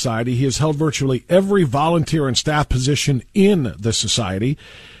Birch Society. He has held virtually every volunteer and staff position in the society.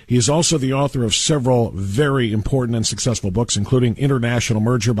 He is also the author of several very important and successful books, including International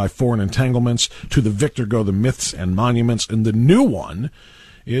Merger by Foreign Entanglements, To the Victor Go the Myths and Monuments, and the new one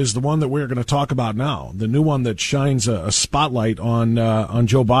is the one that we're going to talk about now, the new one that shines a spotlight on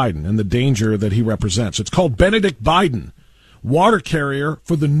Joe Biden and the danger that he represents. It's called Benedict Biden, Water Carrier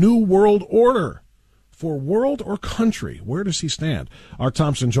for the New World Order. For world or country, where does he stand? Art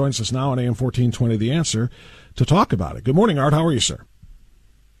Thompson joins us now on AM 1420 The Answer to talk about it. Good morning, Art. How are you, sir?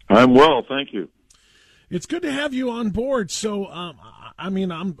 I'm well, thank you. It's good to have you on board. So,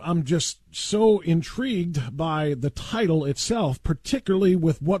 I'm just so intrigued by the title itself, particularly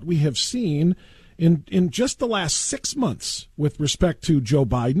with what we have seen in just the last 6 months with respect to Joe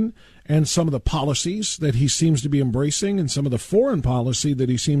Biden and some of the policies that he seems to be embracing and some of the foreign policy that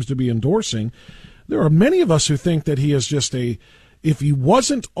he seems to be endorsing. There are many of us who think that he is just if he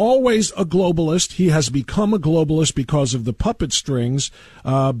wasn't always a globalist, he has become a globalist because of the puppet strings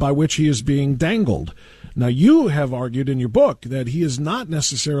by which he is being dangled. Now, you have argued in your book that he is not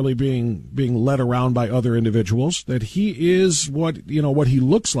necessarily being led around by other individuals, that he is what he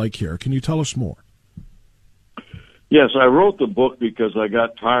looks like here. Can you tell us more? Yes, I wrote the book because I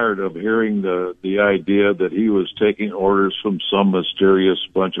got tired of hearing the idea that he was taking orders from some mysterious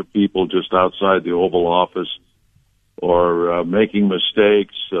bunch of people just outside the Oval Office, or making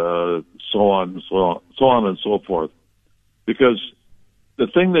mistakes, so on and so forth. Because the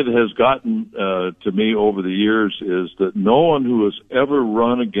thing that has gotten to me over the years is that no one who has ever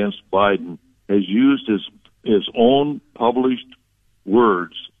run against Biden has used his own published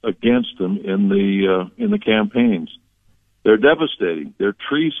words against him in the campaigns. They're devastating. They're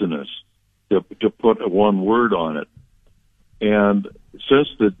treasonous, to put one word on it. And since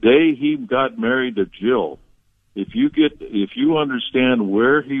the day he got married to Jill, if you understand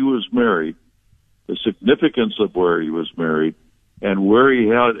where he was married, the significance of where he was married, and where he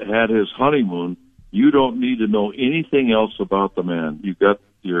had his honeymoon, you don't need to know anything else about the man. You got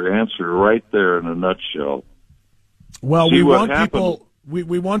your answer right there in a nutshell. Well, we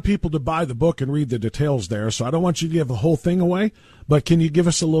want people to buy the book and read the details there, so I don't want you to give the whole thing away, but can you give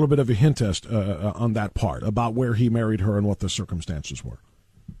us a little bit of a hint on that part, about where he married her and what the circumstances were?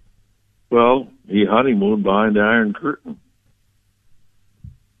 Well, he honeymooned behind the Iron Curtain.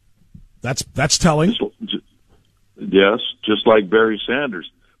 That's telling. Yes, just like Barry Sanders.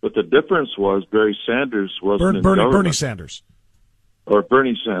 But the difference was Barry Sanders wasn't in government. Bernie Sanders. Or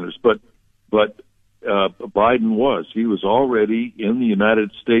Bernie Sanders. But Biden was. He was already in the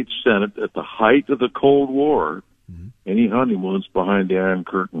United States Senate at the height of the Cold War, and he honeymoons behind the Iron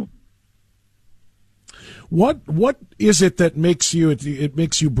Curtain. What is it that makes you it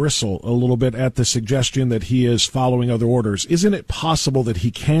makes you bristle a little bit at the suggestion that he is following other orders? Isn't it possible that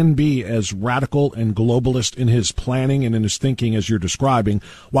he can be as radical and globalist in his planning and in his thinking as you're describing,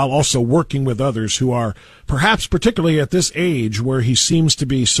 while also working with others who are perhaps particularly at this age where he seems to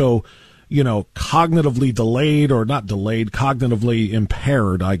be so, cognitively delayed, or not delayed, cognitively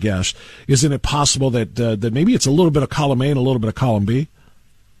impaired, I guess? Isn't it possible that that maybe it's a little bit of column A and a little bit of column B?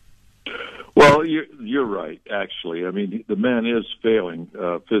 Well, you're right, actually. I mean, the man is failing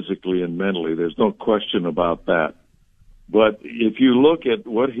physically and mentally. There's no question about that. But if you look at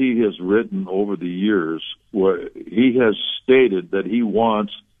what he has written over the years, he has stated that he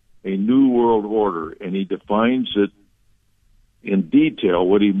wants a new world order, and he defines it in detail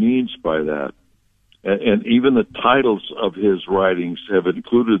what he means by that. And even the titles of his writings have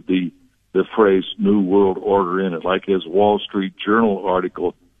included the phrase New World Order in it, like his Wall Street Journal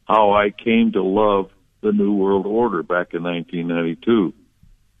article, How I Came to Love the New World Order, back in 1992.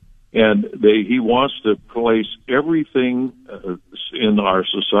 And he wants to place everything in our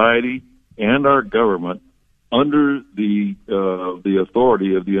society and our government under the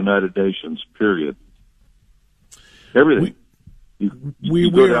authority of the United Nations, period. Everything.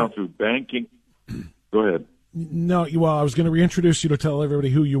 You go down through banking. Go ahead. No, well, I was going to reintroduce you to tell everybody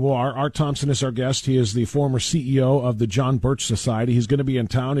who you are. Art Thompson is our guest. He is the former CEO of the John Birch Society. He's going to be in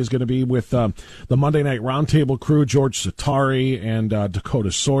town. He's going to be with the Monday Night Roundtable crew, George Satari and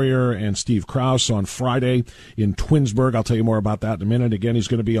Dakota Sawyer and Steve Krause on Friday in Twinsburg. I'll tell you more about that in a minute. Again, he's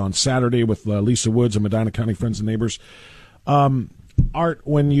going to be on Saturday with Lisa Woods and Medina County Friends and Neighbors. Art,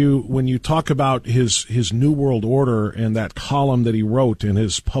 when you talk about his New World Order and that column that he wrote and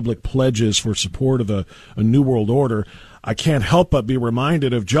his public pledges for support of a New World Order, I can't help but be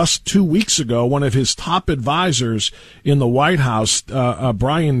reminded of just 2 weeks ago, one of his top advisors in the White House,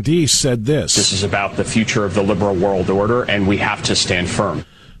 Brian Deese, said this. This is about the future of the liberal world order, and we have to stand firm.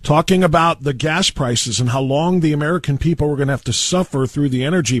 Talking about the gas prices and how long the American people were going to have to suffer through the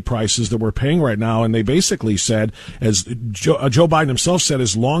energy prices that we're paying right now. And they basically said, as Joe Biden himself said,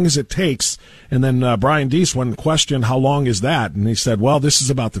 as long as it takes. And then Brian Deese, when questioned, how long is that? And he said, well, this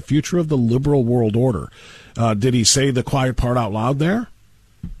is about the future of the liberal world order. Did he say the quiet part out loud there?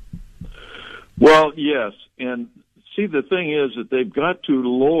 Well, yes. And see, the thing is that they've got to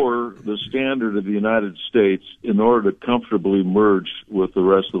lower the standard of the United States in order to comfortably merge with the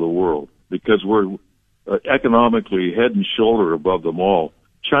rest of the world, because we're economically head and shoulder above them all.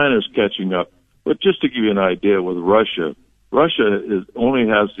 China's catching up. But just to give you an idea, with Russia only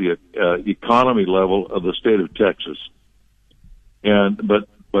has the economy level of the state of Texas.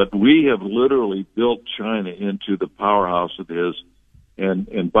 But we have literally built China into the powerhouse it is,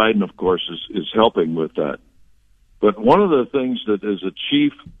 and Biden, of course, is helping with that. But one of the things that is a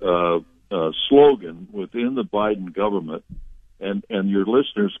chief slogan within the Biden government, and your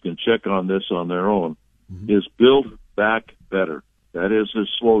listeners can check on this on their own, is Build Back Better. That is his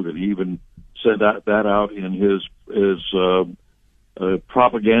slogan. He even said that out in his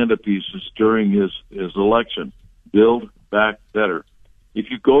propaganda pieces during his election. Build Back Better.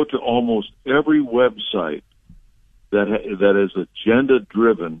 If you go to almost every website that is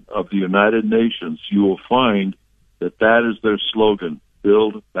agenda-driven of the United Nations, you will find that is their slogan,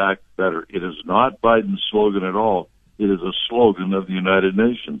 Build Back Better. It is not Biden's slogan at all. It is a slogan of the United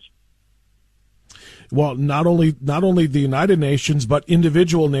Nations. Well, not only the United Nations, but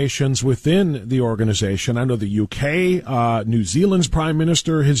individual nations within the organization. I know the UK, New Zealand's prime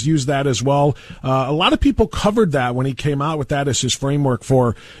minister has used that as well. A lot of people covered that when he came out with that as his framework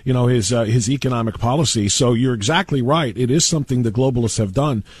for, his economic policy. So you're exactly right. It is something the globalists have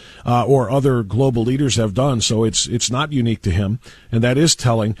done, or other global leaders have done. So it's not unique to him, and that is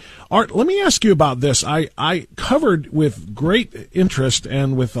telling. Art, let me ask you about this. I covered with great interest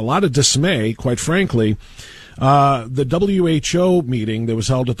and with a lot of dismay, quite frankly, the WHO meeting that was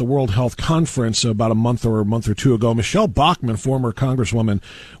held at the World Health Conference about a month or two ago. Michelle Bachmann, former congresswoman,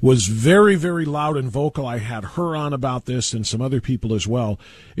 was very, very loud and vocal. I had her on about this and some other people as well,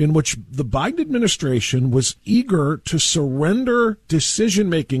 in which the Biden administration was eager to surrender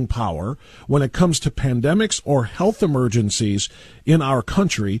decision-making power when it comes to pandemics or health emergencies in our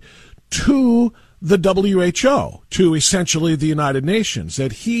country to the WHO, to essentially the United Nations,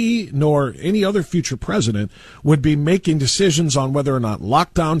 that he nor any other future president would be making decisions on whether or not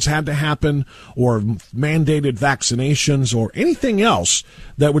lockdowns had to happen or mandated vaccinations or anything else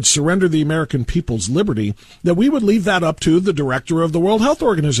that would surrender the American people's liberty, that we would leave that up to the director of the World Health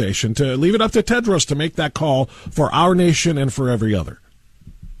Organization, to leave it up to Tedros to make that call for our nation and for every other.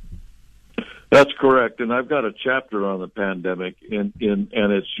 That's correct, and I've got a chapter on the pandemic and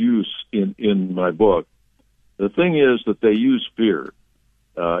its use in my book. The thing is that they use fear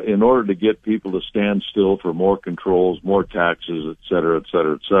in order to get people to stand still for more controls, more taxes, et cetera, et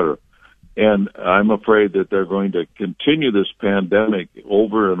cetera, et cetera. And I'm afraid that they're going to continue this pandemic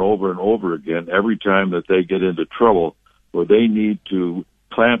over and over and over again every time that they get into trouble where they need to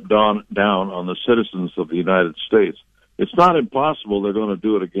clamp down on the citizens of the United States. It's not impossible they're going to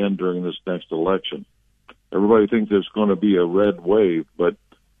do it again during this next election. Everybody thinks there's going to be a red wave, but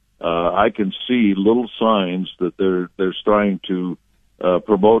I can see little signs that they're starting to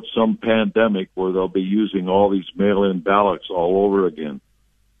promote some pandemic where they'll be using all these mail-in ballots all over again.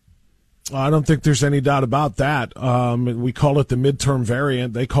 I don't think there's any doubt about that. We call it the midterm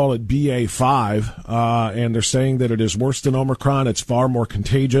variant. They call it BA5, and they're saying that it is worse than Omicron. It's far more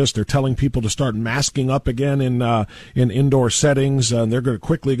contagious. They're telling people to start masking up again in indoor settings, and they're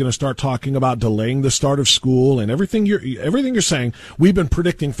quickly going to start talking about delaying the start of school and everything you're saying. We've been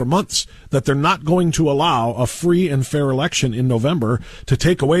predicting for months that they're not going to allow a free and fair election in November to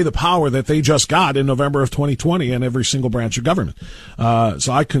take away the power that they just got in November of 2020 in every single branch of government.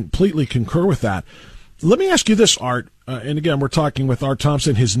 So I completely concur with that. Let me ask you this, Art, and again, we're talking with Art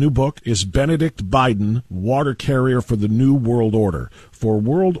Thompson. His new book is Benedict Biden, Water Carrier for the New World Order, for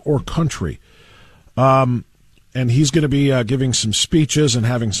world or country. And he's going to be giving some speeches and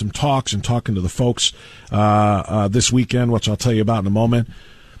having some talks and talking to the folks this weekend, which I'll tell you about in a moment.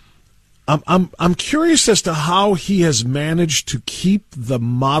 I'm curious as to how he has managed to keep the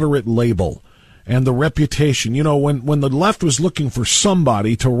moderate label and the reputation. You know, when the left was looking for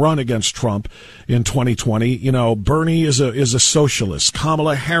somebody to run against Trump in 2020, you know, Bernie is a socialist,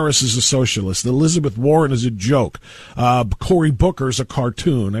 Kamala Harris is a socialist, Elizabeth Warren is a joke, Cory Booker's a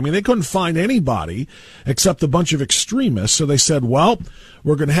cartoon. I mean, they couldn't find anybody except a bunch of extremists, so they said, well,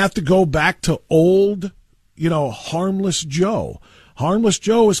 we're going to have to go back to old, harmless Joe. Harmless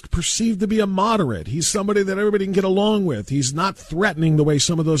Joe is perceived to be a moderate. He's somebody that everybody can get along with. He's not threatening the way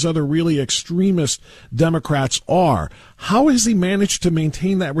some of those other really extremist Democrats are. How has he managed to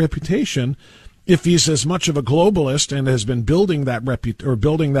maintain that reputation if he's as much of a globalist and has been building that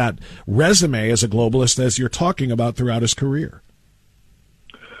building that resume as a globalist as you're talking about throughout his career?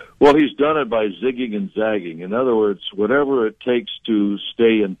 Well, he's done it by zigging and zagging. In other words, whatever it takes to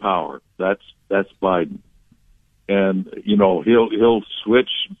stay in power, that's Biden. And, he'll switch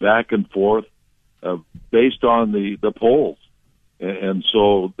back and forth based on the polls. And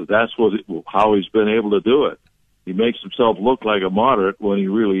so that's how he's been able to do it. He makes himself look like a moderate when he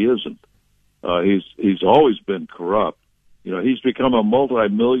really isn't. He's always been corrupt. He's become a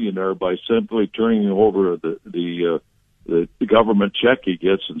multimillionaire by simply turning over the government check he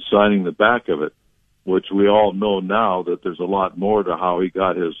gets and signing the back of it, which we all know now that there's a lot more to how he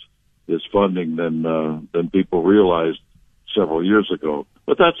got his funding than people realized several years ago.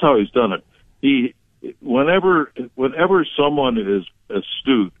 But that's how he's done it. Whenever someone is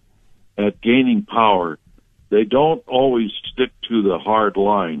astute at gaining power, they don't always stick to the hard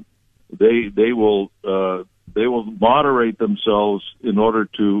line. They will moderate themselves in order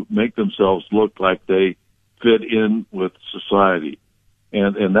to make themselves look like they fit in with society.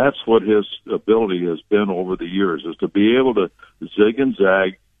 And that's what his ability has been over the years, is to be able to zig and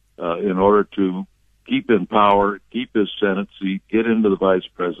zag in order to keep in power, keep his Senate seat, get into the vice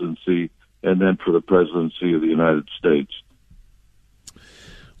presidency, and then for the presidency of the United States.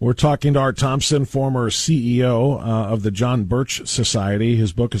 We're talking to Art Thompson, former CEO of the John Birch Society.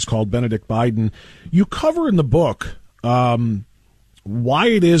 His book is called Benedict Biden. You cover in the book why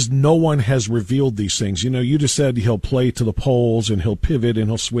it is no one has revealed these things. You just said he'll play to the polls and he'll pivot and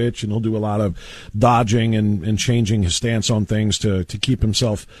he'll switch and he'll do a lot of dodging and changing his stance on things to keep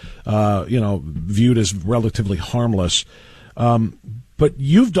himself, viewed as relatively harmless. But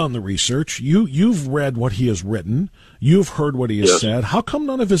you've done the research. You've read what he has written. You've heard what he has said. How come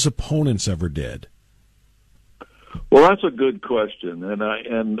none of his opponents ever did? Well, that's a good question,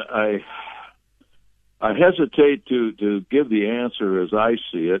 and I hesitate to give the answer as I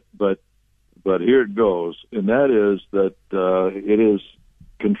see it, but here it goes, and that is that it is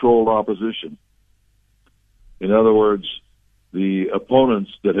controlled opposition. In other words, the opponents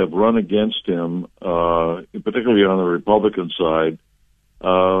that have run against him, particularly on the Republican side,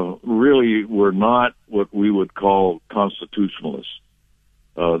 really were not what we would call constitutionalists.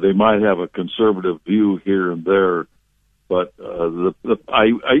 They might have a conservative view here and there, but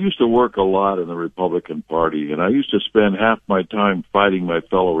I used to work a lot in the Republican Party, and I used to spend half my time fighting my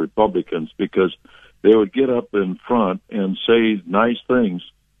fellow Republicans because they would get up in front and say nice things,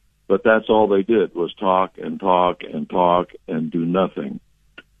 but that's all they did was talk and talk and talk and do nothing.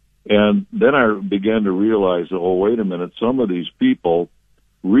 And then I began to realize, oh, wait a minute, some of these people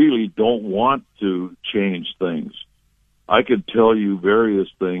really don't want to change things. I could tell you various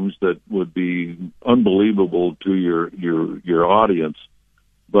things that would be unbelievable to your audience,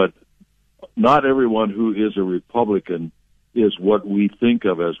 but not everyone who is a Republican is what we think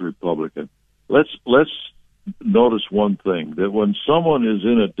of as Republican. Let's notice one thing, that when someone is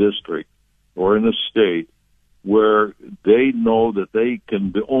in a district or in a state where they know that they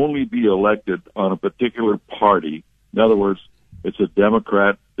can only be elected on a particular party, in other words, it's a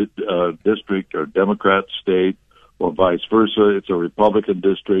Democrat district or Democrat state, or vice versa, it's a Republican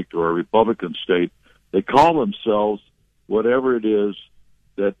district or a Republican state, they call themselves whatever it is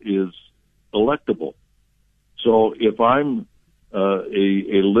that is electable. So if I'm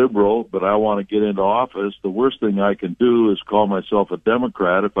a liberal, but I want to get into office, the worst thing I can do is call myself a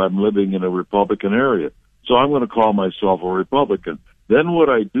Democrat if I'm living in a Republican area. So I'm going to call myself a Republican. Then what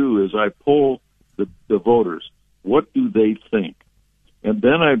I do is I poll the voters. What do they think? And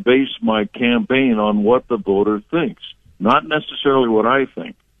then I base my campaign on what the voter thinks, not necessarily what I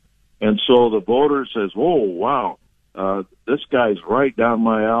think. And so the voter says, oh, wow, this guy's right down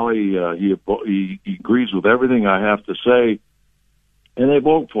my alley. He agrees with everything I have to say. And they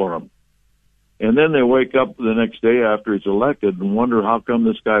vote for him. And then they wake up the next day after he's elected and wonder how come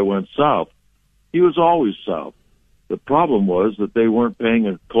this guy went south. He was always south. The problem was that they weren't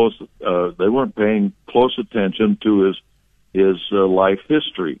paying close attention to his life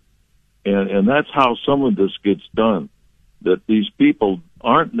history. And that's how some of this gets done, that these people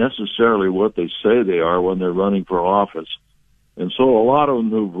aren't necessarily what they say they are when they're running for office. And so a lot of them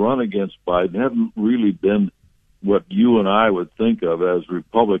who've run against Biden haven't really been what you and I would think of as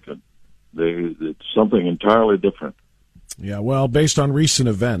Republican. It's something entirely different. Yeah, well, based on recent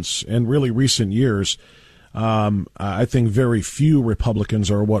events and really recent years, I think very few Republicans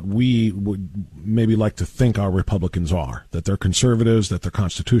are what we would maybe like to think our Republicans are, that they're conservatives, that they're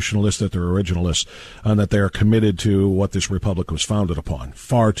constitutionalists, that they're originalists, and that they are committed to what this republic was founded upon.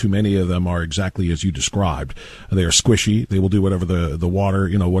 Far too many of them are exactly as you described. They are squishy. They will do whatever the water,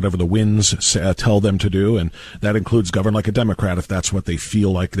 whatever the winds tell them to do, and that includes govern like a Democrat if that's what they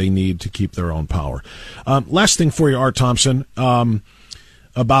feel like they need to keep their own power. Last thing for you, Art Thompson.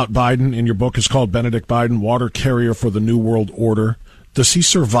 About Biden in your book is called Benedict Biden, Water Carrier for the New World Order. Does he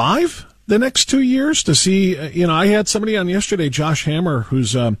survive the next 2 years? Does he, I had somebody on yesterday, Josh Hammer,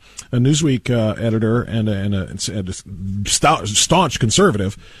 who's a Newsweek editor and a staunch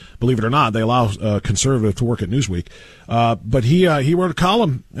conservative. Believe it or not, they allow conservative to work at Newsweek. But he wrote a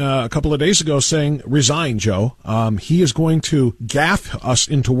column a couple of days ago saying, resign, Joe. He is going to gaff us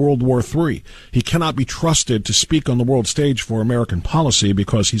into World War III. He cannot be trusted to speak on the world stage for American policy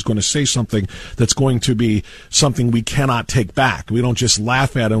because he's going to say something that's going to be something we cannot take back. We don't just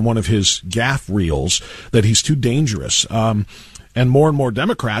laugh at in one of his gaff reels, that he's too dangerous. And more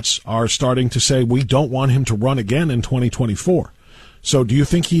Democrats are starting to say we don't want him to run again in 2024. So do you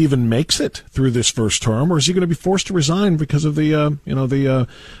think he even makes it through this first term, or is he going to be forced to resign because of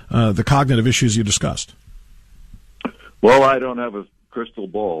the cognitive issues you discussed? Well, I don't have a crystal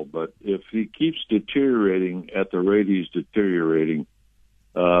ball, but if he keeps deteriorating at the rate he's deteriorating,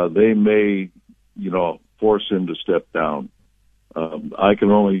 they may, force him to step down. I can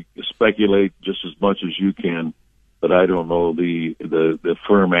only speculate just as much as you can, but I don't know the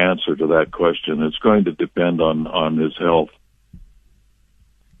firm answer to that question. It's going to depend on his health.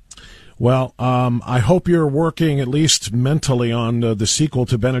 Well, I hope you're working at least mentally on the sequel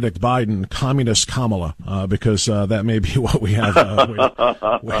to Benedict Biden, Communist Kamala, because that may be what we have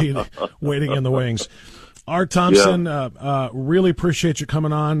waiting in the wings. Art Thompson, really appreciate you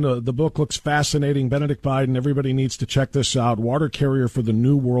coming on. The book looks fascinating. Benedict Biden, everybody needs to check this out. Water Carrier for the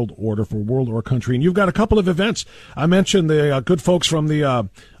New World Order, for world or country. And you've got a couple of events. I mentioned the good folks from the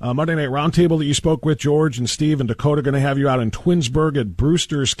Monday Night Roundtable that you spoke with, George and Steve and Dakota, going to have you out in Twinsburg at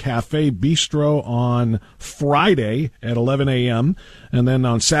Brewster's Cafe Bistro on Friday at 11 a.m. And then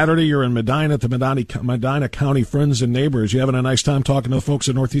on Saturday, you're in Medina at the Medina County Friends and Neighbors. You having a nice time talking to the folks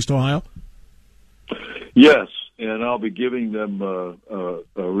in Northeast Ohio? Yes, and I'll be giving them a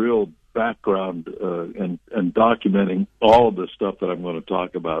real background and documenting all of the stuff that I'm going to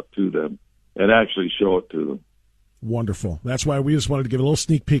talk about to them and actually show it to them. Wonderful. That's why we just wanted to give a little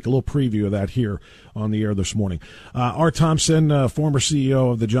sneak peek, a little preview of that here on the air this morning. Art Thompson, former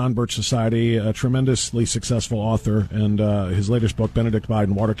CEO of the John Birch Society, a tremendously successful author, and his latest book, Benedict,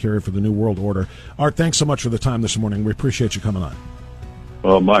 Biden, Water Carrier for the New World Order. Art, thanks so much for the time this morning. We appreciate you coming on.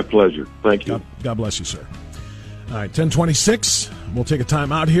 Well, my pleasure. Thank you. God bless you, sir. All right, 10:26. We'll take a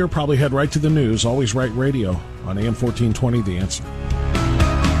time out here, probably head right to the news. Always Right Radio on AM 1420, The Answer.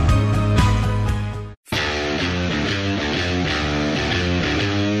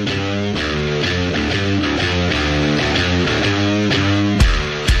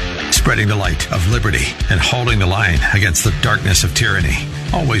 Spreading the light of liberty and holding the line against the darkness of tyranny.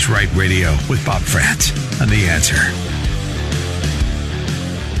 Always Right Radio with Bob France on The Answer.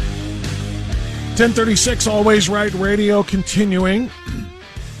 10:36, Always Right Radio, continuing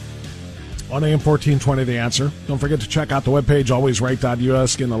on AM 1420, The Answer. Don't forget to check out the webpage,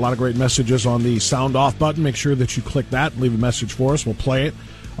 alwaysright.us. Getting a lot of great messages on the sound off button. Make sure that you click that and leave a message for us. We'll play it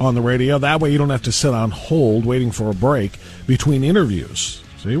on the radio. That way you don't have to sit on hold waiting for a break between interviews.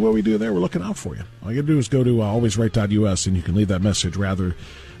 See what we do there? We're looking out for you. All you got to do is go to alwaysright.us, and you can leave that message rather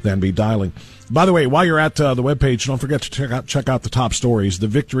than be dialing. By the way, while you're at the webpage, don't forget to check out the top stories. The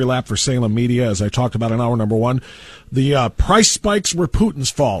victory lap for Salem media, as I talked about in hour number one. The price spikes were Putin's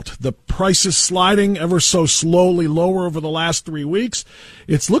fault. The price is sliding ever so slowly lower over the last 3 weeks.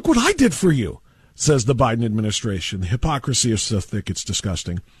 It's, look what I did for you, says the Biden administration. The hypocrisy is so thick, it's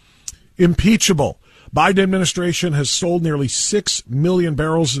disgusting. Impeachable. Biden administration has sold nearly 6 million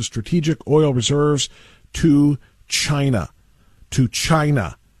barrels of strategic oil reserves to China.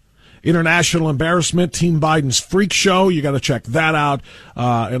 International embarrassment, Team Biden's freak show. You got to check that out.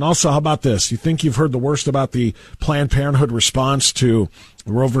 And also, how about this? You think you've heard the worst about the Planned Parenthood response to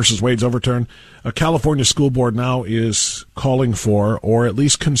Roe versus Wade's overturn? A California school board now is calling for, or at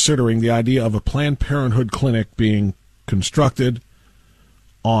least considering, the idea of a Planned Parenthood clinic being constructed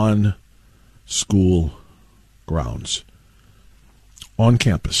on school grounds, on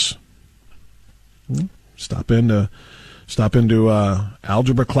campus. Stop into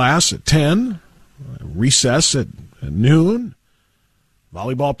algebra class at 10, recess at noon,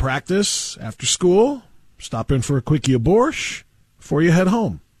 volleyball practice after school, stop in for a quickie of borscht before you head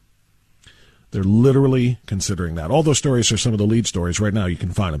home. They're literally considering that. All those stories are some of the lead stories right now. You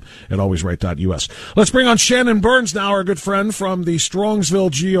can find them at alwaysright.us. Let's bring on Shannon Burns now, our good friend from the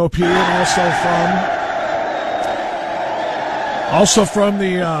Strongsville GOP, and also from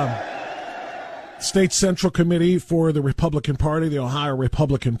the State Central Committee for the Republican Party, the Ohio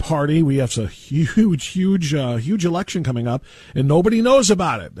Republican Party. We have a huge election coming up, and nobody knows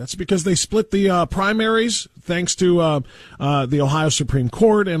about it. That's because they split the primaries, thanks to the Ohio Supreme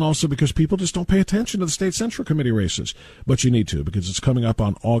Court, and also because people just don't pay attention to the State Central Committee races. But you need to, because it's coming up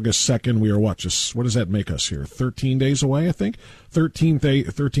on August 2nd. We are, what does that make us here? 13 days away, I think? 13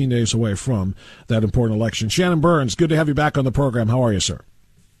 days away from that important election. Shannon Burns, good to have you back on the program. How are you, sir?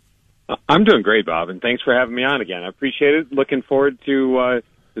 I'm doing great, Bob, and thanks for having me on again. I appreciate it. Looking forward to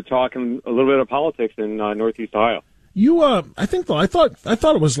talking a little bit of politics in Northeast Ohio. You, I thought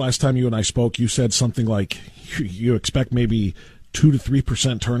it was last time you and I spoke. You said something like you expect maybe 2 to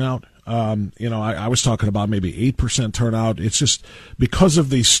 3% turnout. I was talking about maybe 8% turnout. It's just because of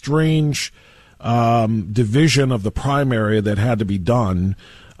the strange division of the primary that had to be done.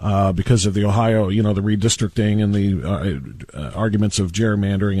 Because of the Ohio, the redistricting and the arguments of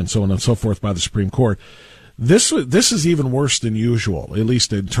gerrymandering and so on and so forth by the Supreme Court. This is even worse than usual, at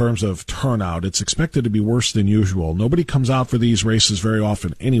least in terms of turnout. It's expected to be worse than usual. Nobody comes out for these races very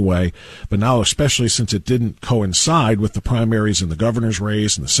often anyway, but now, especially since it didn't coincide with the primaries and the governor's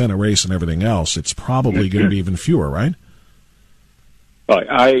race and the Senate race and everything else, it's probably going to be even fewer, right?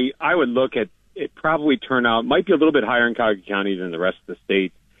 I would look at it. Probably turnout might be a little bit higher in Cuyahoga County than the rest of the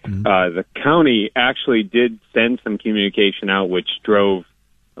state. Mm-hmm. The county actually did send some communication out, which drove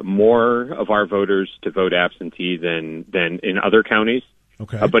more of our voters to vote absentee than in other counties.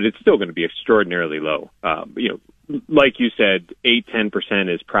 Okay. But it's still going to be extraordinarily low. Like you said,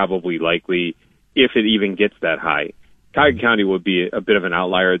 8-10% is probably likely, if it even gets that high. Cuyahoga County would be a bit of an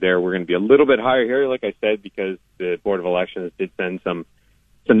outlier there. We're going to be a little bit higher here, like I said, because the Board of Elections did send some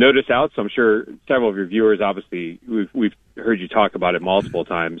notice out. So I'm sure several of your viewers, obviously, we've heard you talk about it multiple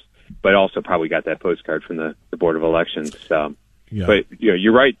times, but also probably got that postcard from the Board of Elections. Yeah. But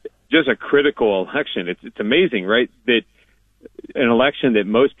you're right. Just a critical election. It's amazing, right? That an election that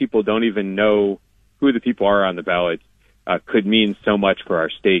most people don't even know who the people are on the ballot could mean so much for our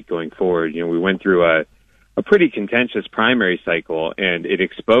state going forward. We went through a pretty contentious primary cycle, and it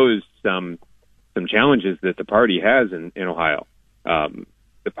exposed some challenges that the party has in Ohio.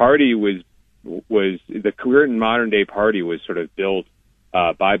 The party was was the current modern-day party was sort of built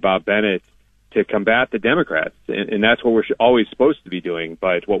by Bob Bennett to combat the Democrats, and that's what we're always supposed to be doing.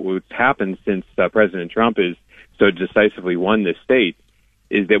 But what's happened since President Trump has so decisively won this state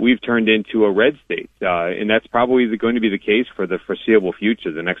is that we've turned into a red state, and that's probably going to be the case for the foreseeable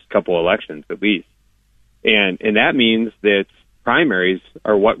future, the next couple elections at least. And that means that primaries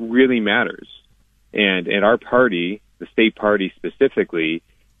are what really matters. And our party, the state party specifically,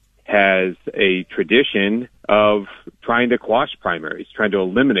 has a tradition of trying to quash primaries, trying to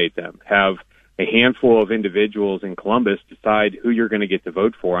eliminate them, have a handful of individuals in Columbus decide who you're going to get to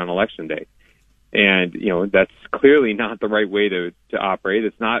vote for on Election Day. And, that's clearly not the right way to operate.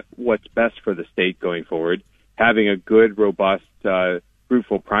 It's not what's best for the state going forward. Having a good, robust,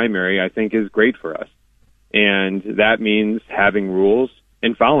 fruitful primary, I think, is great for us. And that means having rules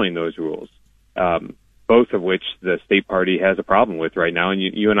and following those rules, both of which the state party has a problem with right now. And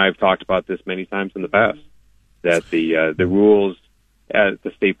you and I have talked about this many times in the past, that the rules at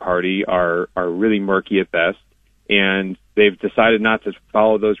the state party are really murky at best, and they've decided not to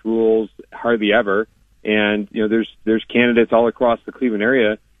follow those rules hardly ever. And there's candidates all across the Cleveland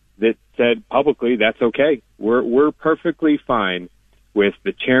area that said publicly that's okay. We're perfectly fine with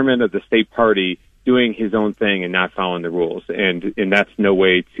the chairman of the state party doing his own thing and not following the rules, and that's no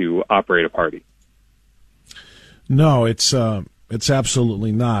way to operate a party. No, it's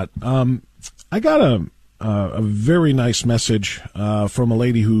absolutely not. I got a very nice message from a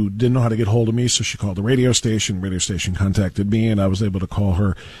lady who didn't know how to get hold of me, so she called the radio station. Radio station contacted me, and I was able to call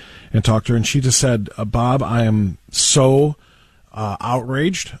her and talk to her. And she just said, Bob, I am so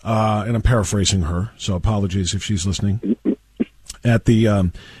outraged, and I'm paraphrasing her, so apologies if she's listening, at the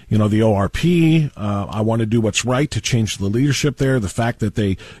the ORP. I want to do what's right to change the leadership there. The fact that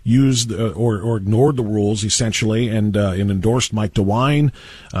they used or ignored the rules essentially and endorsed Mike DeWine.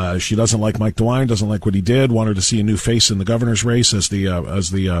 She doesn't like Mike DeWine, doesn't like what he did. Wanted to see a new face in the governor's race as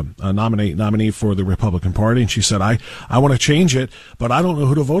the nominee for the Republican Party. And she said, I want to change it, but I don't know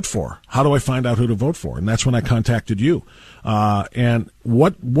who to vote for. How do I find out who to vote for? And that's when I contacted you. And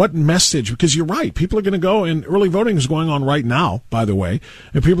what message? Because you're right, people are going to go, and early voting is going on right now, by the way,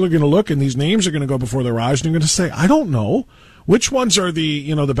 and people are going to look, and these names are going to go before their eyes, and they're going to say, I don't know which ones are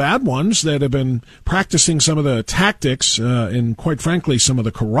the the bad ones that have been practicing some of the tactics and quite frankly some of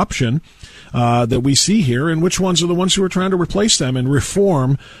the corruption that we see here, and which ones are the ones who are trying to replace them and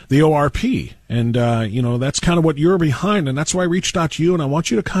reform the ORP. And that's kind of what you're behind, and that's why I reached out to you, and I want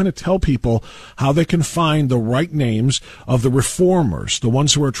you to kind of tell people how they can find the right names of the reformers, the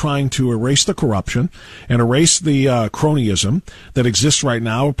ones who are trying to erase the corruption and erase the cronyism that exists right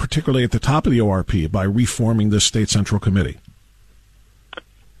now, particularly at the top of the ORP, by reforming this state central committee.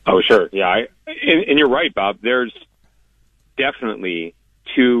 Oh, sure. Yeah. And you're right, Bob. There's definitely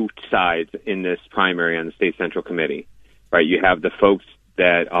two sides in this primary on the state central committee, right? You have the folks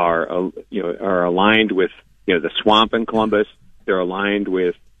that are aligned with, the swamp in Columbus. They're aligned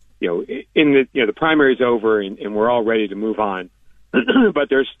with, the primary's over and we're all ready to move on. But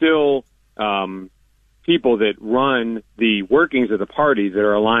there's still, people that run the workings of the party that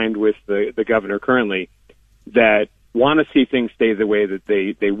are aligned with the governor currently that want to see things stay the way that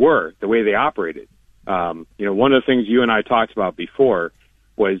they were, the way they operated. One of the things you and I talked about before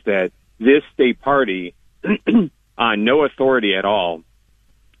was that this state party, on no authority at all,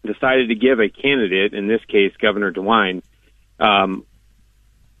 decided to give a candidate, in this case Governor DeWine,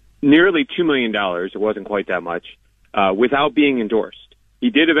 nearly $2 million, it wasn't quite that much, without being endorsed. He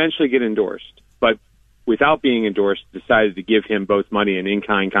did eventually get endorsed, but without being endorsed, decided to give him both money and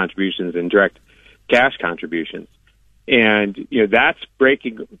in-kind contributions and direct cash contributions. And, that's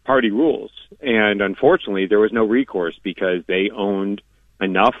breaking party rules. And unfortunately, there was no recourse because they owned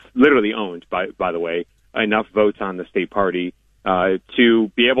enough, literally owned, by the way, enough votes on the state party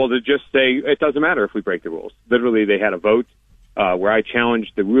to be able to just say, it doesn't matter if we break the rules. Literally, they had a vote where I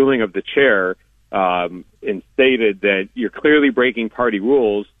challenged the ruling of the chair and stated that you're clearly breaking party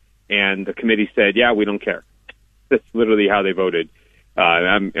rules, and the committee said, yeah, we don't care. That's literally how they voted.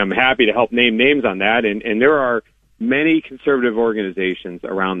 I'm happy to help name names on that, and there are many conservative organizations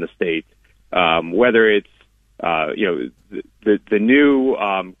around the state, whether it's the new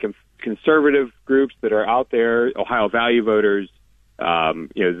conservative groups that are out there, Ohio Value Voters, all of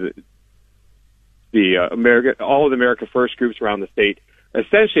the America First groups around the state,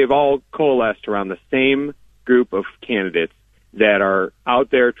 essentially have all coalesced around the same group of candidates that are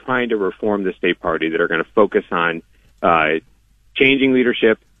out there trying to reform the state party, that are going to focus on changing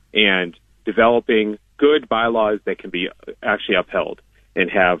leadership and developing good bylaws that can be actually upheld and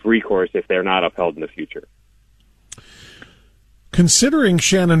have recourse if they're not upheld in the future. considering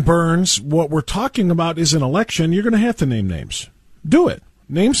Shannon Burns, what we're talking about is an election. You're going to have to name names. Do it.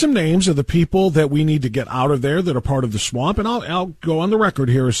 Name some names of the people that we need to get out of there that are part of the swamp, and I'll go on the record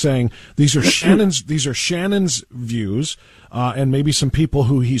here as saying these are Shannon's views, and maybe some people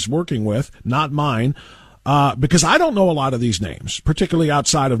who he's working with, not mine. Because I don't know a lot of these names, particularly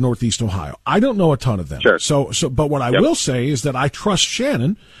outside of Northeast Ohio. I don't know a ton of them. Sure. But what I will say is that I trust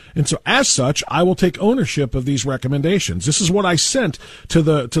Shannon, and so as such, I will take ownership of these recommendations. This is what I sent to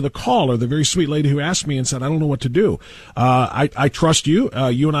the caller, the very sweet lady who asked me and said, I don't know what to do. I trust you.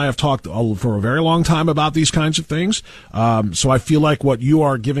 You and I have talked for a very long time about these kinds of things. So I feel like what you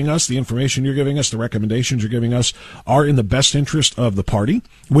are giving us, the information you're giving us, the recommendations you're giving us, are in the best interest of the party,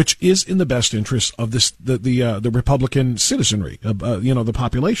 which is in the best interest of the Republican citizenry, the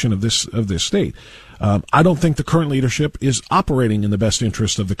population of this state. I don't think the current leadership is operating in the best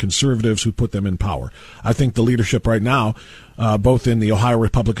interest of the conservatives who put them in power. I think the leadership right now, both in the Ohio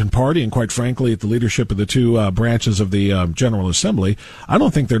Republican Party and quite frankly at the leadership of the two branches of the General Assembly, I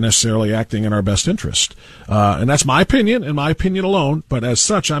don't think they're necessarily acting in our best interest. And that's my opinion and my opinion alone. But as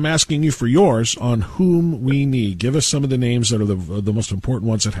such, I'm asking you for yours on whom we need. Give us some of the names that are the most important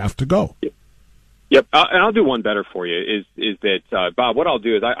ones that have to go. Yep, and I'll do one better for you. Is that Bob? What I'll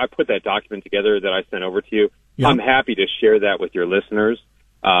do is I put that document together that I sent over to you. Yep. I'm happy to share that with your listeners.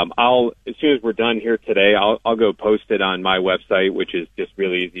 I'll as soon as we're done here today, I'll go post it on my website, which is just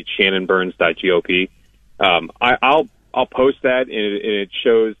really easy, shannonburns.gop. I'll post that, and it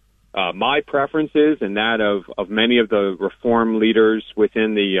shows my preferences and that of many of the reform leaders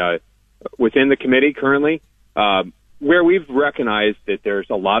within the committee currently, where we've recognized that there's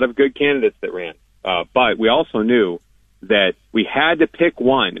a lot of good candidates that ran. But we also knew that we had to pick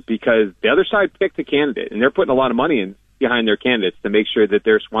one because the other side picked a candidate, and they're putting a lot of money behind their candidates to make sure that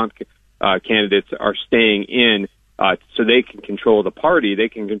their swamp candidates are staying in so they can control the party. They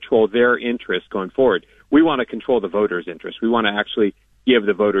can control their interests going forward. We want to control the voters' interests. We want to actually give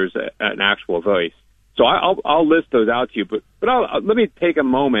the voters an actual voice. So I'll list those out to you, but let me take a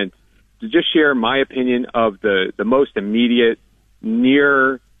moment to just share my opinion of the most immediate,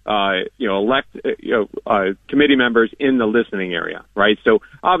 near committee members in the listening area, right? So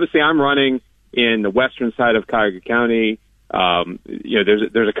obviously I'm running in the western side of Cuyahoga County.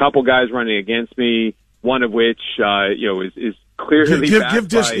 There's a couple guys running against me, one of which, is clearly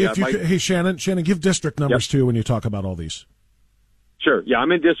Hey, Shannon, give district numbers too when you talk about all these. Sure. Yeah,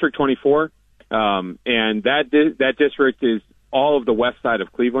 I'm in District 24. And that district is all of the west side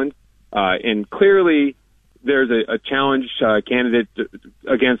of Cleveland. And clearly, there's a challenge candidate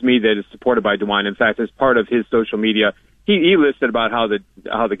against me that is supported by DeWine. In fact, as part of his social media, he listed about how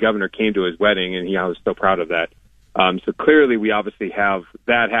the governor came to his wedding, and I was so proud of that. So clearly, we obviously have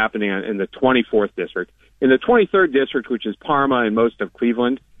that happening in the 24th district. In the 23rd district, which is Parma and most of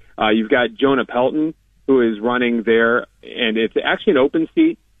Cleveland, you've got Jonah Pelton, who is running there, and it's actually an open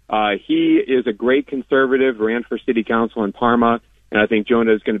seat. He is a great conservative, ran for city council in Parma. And I think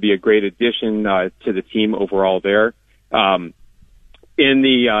Jonah is going to be a great addition to the team overall there. In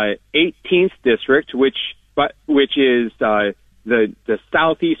the 18th district, which is the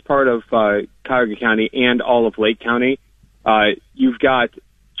southeast part of Cuyahoga County and all of Lake County, you've got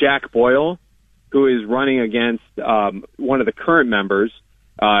Jack Boyle, who is running against one of the current members.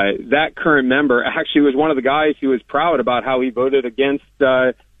 That current member actually was one of the guys who was proud about how he voted against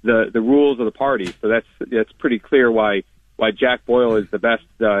the rules of the party. So that's pretty clear why Jack Boyle is the best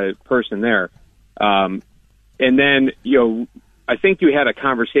person there. And then, I think you had a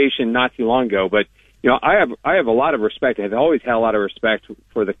conversation not too long ago, but, I have a lot of respect. I've always had a lot of respect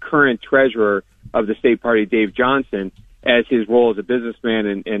for the current treasurer of the state party, Dave Johnson, as his role as a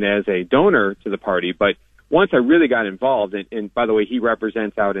businessman and as a donor to the party. But once I really got involved, and by the way, he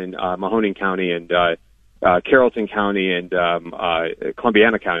represents out in Mahoning County and Carrollton County and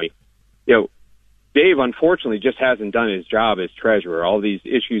Columbiana County, Dave, unfortunately, just hasn't done his job as treasurer. All these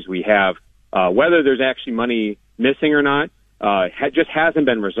issues we have, whether there's actually money missing or not, just hasn't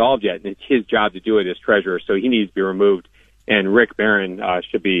been resolved yet. And it's his job to do it as treasurer, so he needs to be removed. And Rick Barron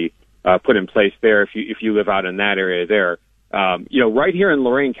should be put in place there if you live out in that area there. Right here in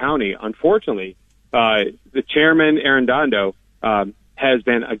Lorain County, unfortunately, the chairman, Arredondo, has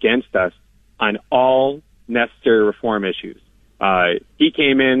been against us on all necessary reform issues. He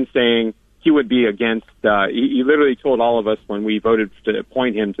came in saying he would be against, he literally told all of us when we voted to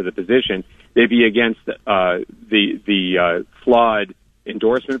appoint him to the position, they'd be against the flawed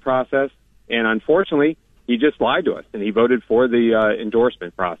endorsement process. And unfortunately, he just lied to us, and he voted for the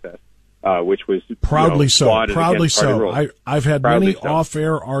endorsement process, which was proudly so. I've had proudly many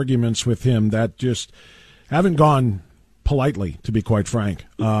off-air arguments with him that just haven't gone politely, to be quite frank.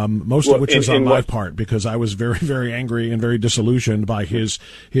 Most of which was on my part, because I was very, very angry and very disillusioned by his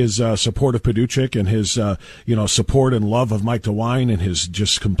support of Paduchik and his support and love of Mike DeWine, and his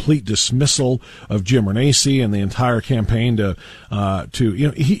just complete dismissal of Jim Renacci and the entire campaign to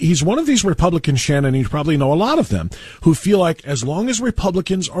he's one of these Republicans, Shannon, you probably know a lot of them, who feel like as long as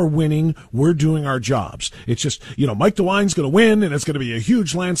Republicans are winning, we're doing our jobs. It's just, Mike DeWine's going to win and it's going to be a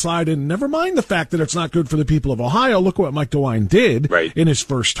huge landslide, and never mind the fact that it's not good for the people of Ohio. Look what Mike DeWine did in his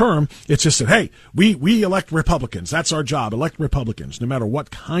first term. It's just that, hey, we elect Republicans. That's our job. Elect Republicans, no matter what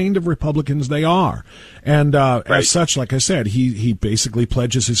kind of Republicans they are. And as such, like I said, he basically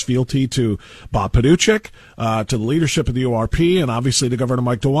pledges his fealty to Bob Paduchik, to the leadership of the URP, and obviously to Governor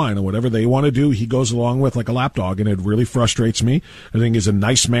Mike DeWine. And whatever they want to do, he goes along with like a lapdog, and it really frustrates me. I think he's a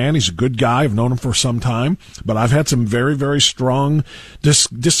nice man. He's a good guy. I've known him for some time, but I've had some very, very strong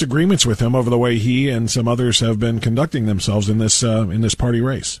disagreements with him over the way he and some others have been conducting themselves in this party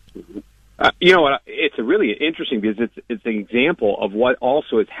race. You know what? It's a really interesting, because it's an example of what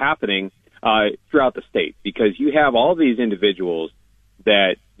also is happening throughout the state, because you have all these individuals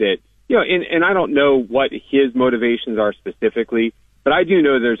that and I don't know what his motivations are specifically, but I do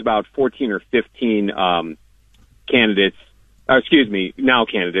know there's about 14 or 15 candidates, now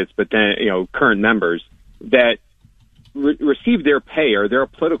candidates, but then current members that received their pay or their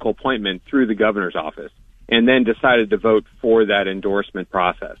political appointment through the governor's office, and then decided to vote for that endorsement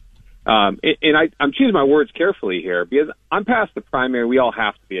process. And I'm choosing my words carefully here, because I'm past the primary. We all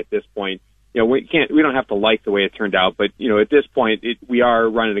have to be at this point. We don't have to like the way it turned out, but at this point, we are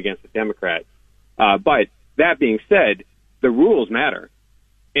running against a Democrat. But that being said, the rules matter.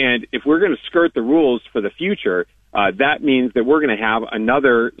 And if we're going to skirt the rules for the future, that means that we're going to have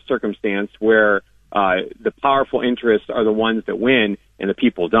another circumstance where the powerful interests are the ones that win and the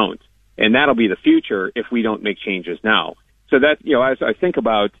people don't. And that'll be the future if we don't make changes now. So that, as I think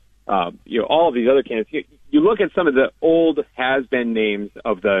about, all of these other candidates, you look at some of the old has-been names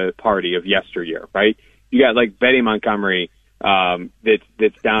of the party of yesteryear, right? You got like Betty Montgomery,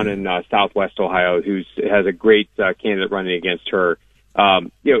 that's down in Southwest Ohio, has a great candidate running against her.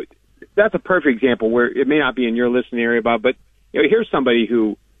 That's a perfect example where it may not be in your listening area, Bob, but here's somebody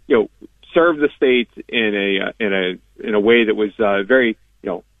who served the state in a way that was very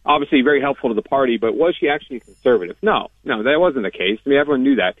obviously very helpful to the party. But was she actually conservative? No, that wasn't the case. I mean, everyone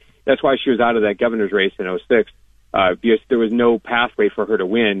knew that. That's why she was out of that governor's race in 2006, because there was no pathway for her to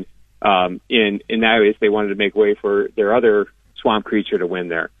win. In that case, they wanted to make way for their other swamp creature to win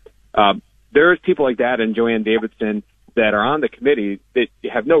there. There's people like that and Joanne Davidson that are on the committee that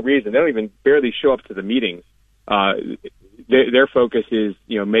have no reason. They don't even barely show up to the meetings. Their focus is,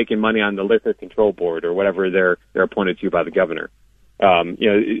 making money on the liquor control board or whatever they're appointed to by the governor.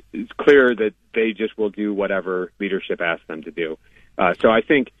 It's clear that they just will do whatever leadership asks them to do. So I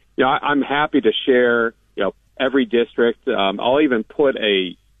think, I'm happy to share, every district. I'll even put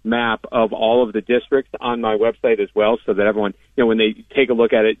a map of all of the districts on my website as well, so that everyone, when they take a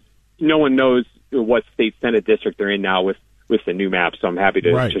look at it, no one knows what state Senate district they're in now with the new map. So I'm happy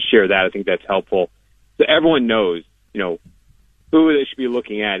to share that. I think that's helpful. So everyone knows, who they should be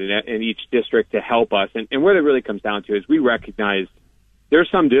looking at in each district to help us. And where it really comes down to is we recognize there's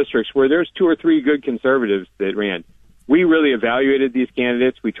some districts where there's 2 or 3 good conservatives that ran. We really evaluated these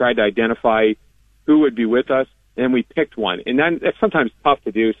candidates. We tried to identify who would be with us, and we picked one. And that's sometimes tough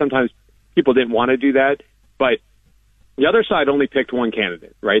to do. Sometimes people didn't want to do that. But the other side only picked one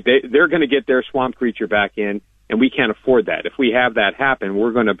candidate, right? They're going to get their swamp creature back in, and we can't afford that. If we have that happen,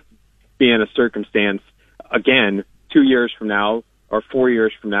 we're going to be in a circumstance, again, 2 years from now or 4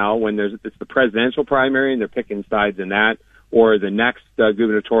 years from now when it's the presidential primary and they're picking sides in that, or the next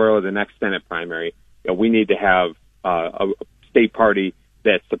gubernatorial or the next Senate primary. We need to have a state party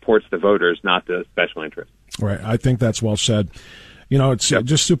that supports the voters, not the special interest. Right. I think that's well said. It's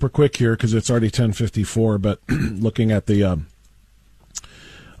just super quick here because it's already 10:54. But looking at the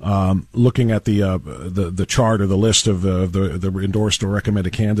chart or the list of the endorsed or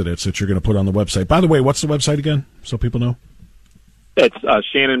recommended candidates that you're going to put on the website. By the way, what's the website again, so people know? It's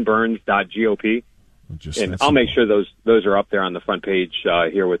shannonburns.gop. And I'll make sure those are up there on the front page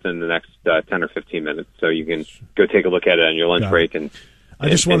here within the next 10 or 15 minutes, so you can go take a look at it on your lunch break and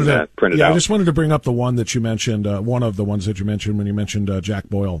print it out. I just wanted to bring up the one that you mentioned, one of the ones that you mentioned when you mentioned Jack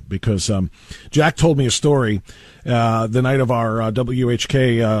Boyle, because Jack told me a story the night of our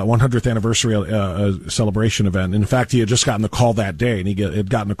WHK 100th anniversary celebration event. In fact, he had just gotten the call that day, and he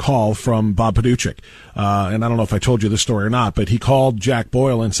had gotten a call from Bob Paduchik. And I don't know if I told you this story or not, but he called Jack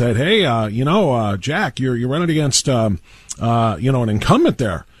Boyle and said, "Hey, Jack, you're running against an incumbent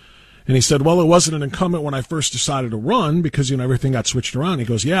there." And he said, well, it wasn't an incumbent when I first decided to run because, everything got switched around. He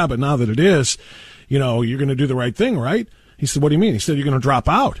goes, yeah, but now that it is, you're going to do the right thing, right? He said, what do you mean? He said, you're going to drop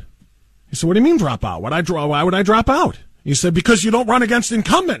out. He said, what do you mean drop out? Why would I drop out? He said, because you don't run against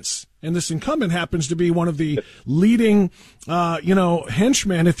incumbents. And this incumbent happens to be one of the leading,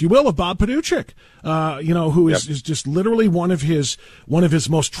 henchmen, if you will, of Bob Paduchik, who is just literally one of his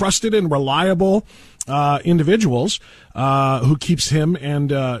most trusted and reliable individuals, who keeps him and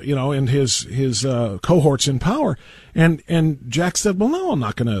his cohorts in power. And Jack said, well, no, I'm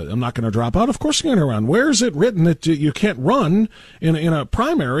not gonna drop out. Of course you're gonna run. Where is it written that you can't run in a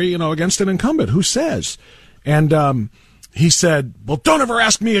primary, against an incumbent? Who says? And, he said, well, don't ever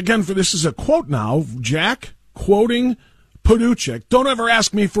ask me again for this. Is a quote now, Jack quoting Paduchik. Don't ever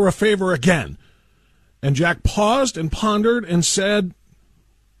ask me for a favor again. And Jack paused and pondered and said,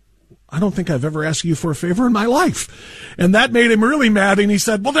 I don't think I've ever asked you for a favor in my life. And that made him really mad. And he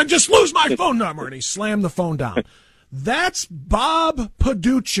said, well, then just lose my phone number. And he slammed the phone down. That's Bob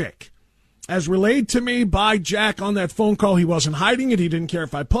Paduchik. As relayed to me by Jack on that phone call. He wasn't hiding it. He didn't care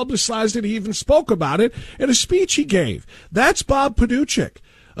if I publicized it. He even spoke about it in a speech he gave. That's Bob Paduchik.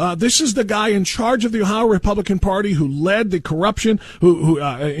 This is the guy in charge of the Ohio Republican Party who led the corruption, who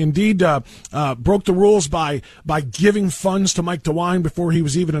indeed broke the rules by giving funds to Mike DeWine before he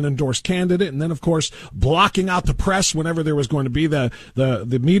was even an endorsed candidate, and then, of course, blocking out the press whenever there was going to be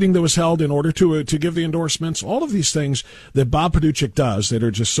the meeting that was held in order to give the endorsements. All of these things that Bob Paduchik does that are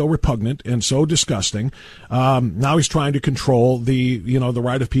just so repugnant and so disgusting. Now he's trying to control the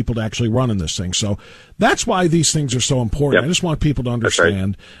right of people to actually run in this thing. So that's why these things are so important. Yep. I just want people to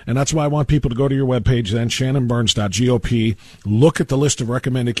understand. And that's why I want people to go to your webpage, then shannonburns.gop, look at the list of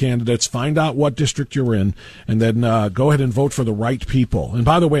recommended candidates, find out what district you're in, and then go ahead and vote for the right people. And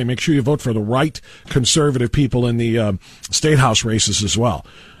by the way, make sure you vote for the right conservative people in the state house races as well.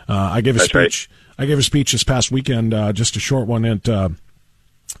 I gave a speech. Right. I gave a speech this past weekend, just a short one at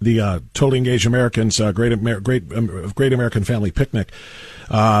the Totally Engaged Americans Great American Family Picnic,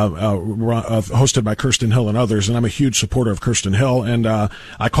 hosted by Kirsten Hill and others, and I'm a huge supporter of Kirsten Hill. And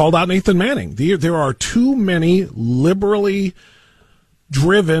I called out Nathan Manning. There are too many liberally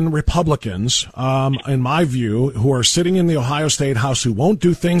driven Republicans, in my view, who are sitting in the Ohio State House who won't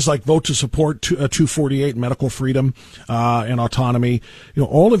do things like vote to support 248 medical freedom and autonomy.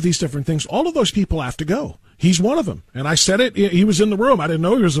 All of these different things. All of those people have to go. He's one of them. And I said it. He was in the room. I didn't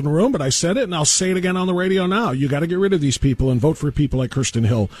know he was in the room, but I said it, and I'll say it again on the radio now. You got to get rid of these people and vote for people like Kirsten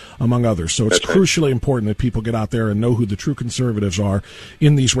Hill, among others. So it's crucially important that people get out there and know who the true conservatives are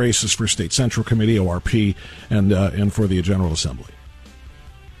in these races for State Central Committee, ORP, and for the General Assembly.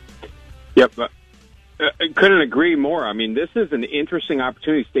 Yep. I couldn't agree more. I mean, this is an interesting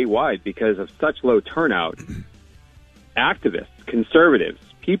opportunity statewide because of such low turnout. Activists, conservatives,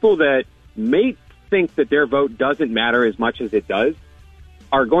 people that may think that their vote doesn't matter as much as it does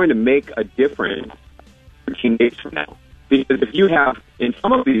are going to make a difference 13 days from now. Because if you have, in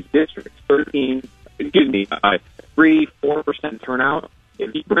some of these districts, 3-4% turnout,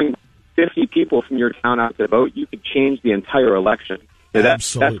 if you bring 50 people from your town out to vote, you could change the entire election. So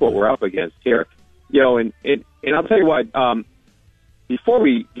that's what we're up against here. And I'll tell you what, before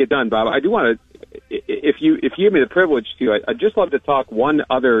we get done, Bob, I do want to, if you give me the privilege to, I'd just love to talk one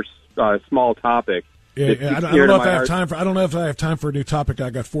other small topic. I don't know if I have time for. I don't know if I have time for a new topic. I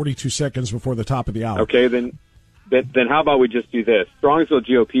got 42 seconds before the top of the hour. Okay, then how about we just do this? Strongsville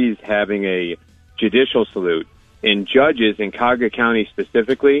GOP is having a judicial salute, and judges in Cuyahoga County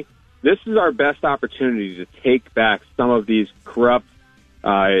specifically. This is our best opportunity to take back some of these corrupt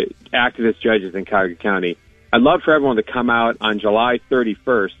activist judges in Cuyahoga County. I'd love for everyone to come out on July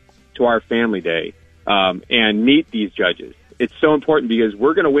 31st to our Family Day and meet these judges. It's so important because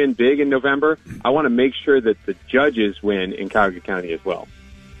we're going to win big in November. I want to make sure that the judges win in Cuyahoga County as well.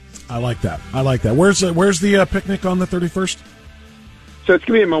 I like that. Where's the picnic on the 31st? So it's going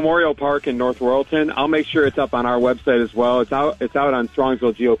to be in Memorial Park in North Royalton. I'll make sure it's up on our website as well. It's out on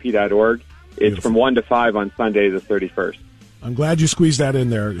StrongsvilleGOP.org. It's Beautiful. From 1 to 5 on Sunday the 31st. I'm glad you squeezed that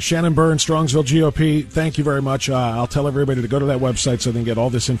in there. Shannon Burns, Strongsville GOP, thank you very much. I'll tell everybody to go to that website so they can get all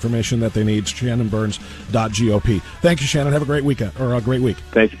this information that they need, shannonburns.gop. Thank you, Shannon. Have a great weekend, or a great week.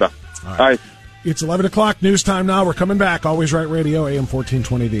 Thank you, Bob. All right. It's 11 o'clock, news time now. We're coming back. Always Right Radio, AM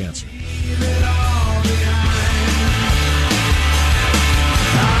 1420, The Answer.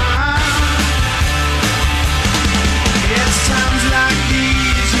 It's times like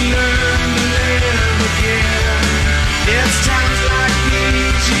these you learn to live again. It's times like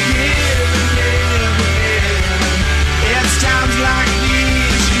these you give and live again. It's times like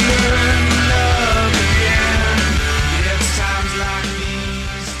these you learn to love again. It's times like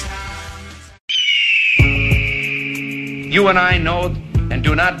these times. You and I know and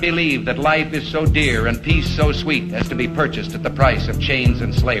do not believe that life is so dear and peace so sweet as to be purchased at the price of chains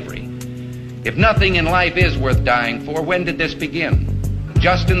and slavery. If nothing in life is worth dying for, when did this begin?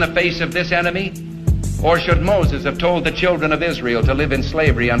 Just in the face of this enemy? Or should Moses have told the children of Israel to live in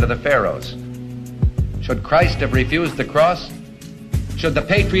slavery under the Pharaohs? Should Christ have refused the cross? Should the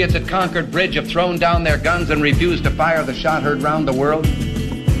patriots at Concord Bridge have thrown down their guns and refused to fire the shot heard round the world?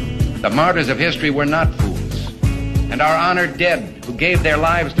 The martyrs of history were not fools. And our honored dead, who gave their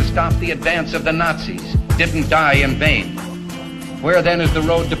lives to stop the advance of the Nazis, didn't die in vain. Where then is the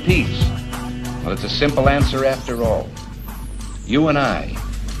road to peace? Well, it's a simple answer after all. You and I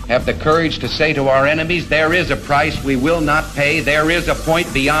have the courage to say to our enemies, there is a price we will not pay. There is a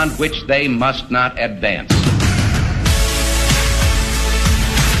point beyond which they must not advance.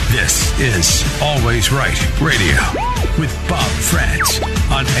 This is Always Right Radio with Bob Frantz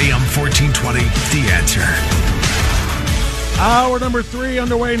on AM 1420, The Answer. Hour number 3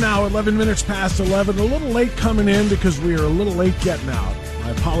 underway now, 11 minutes past 11. A little late coming in because we are a little late getting out. My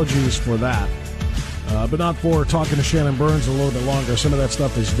apologies for that. But not for talking to Shannon Burns a little bit longer. Some of that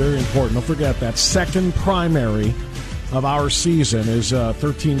stuff is very important. Don't forget that second primary of our season is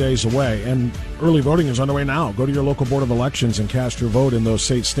 13 days away, and early voting is underway now. Go to your local Board of Elections and cast your vote in those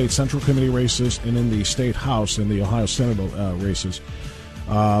state Central Committee races and in the State House and the Ohio Senate races.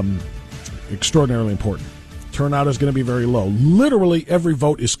 Extraordinarily important. Turnout is going to be very low. Literally every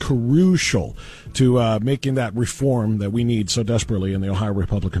vote is crucial to making that reform that we need so desperately in the Ohio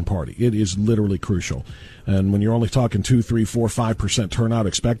Republican Party. It is literally crucial. And when you're only talking 2, 3, 4, 5% turnout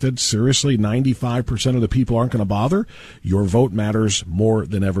expected, seriously, 95% of the people aren't going to bother. Your vote matters more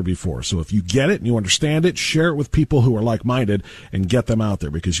than ever before. So if you get it and you understand it, share it with people who are like-minded and get them out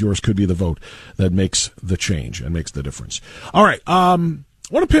there, because yours could be the vote that makes the change and makes the difference. All right. I want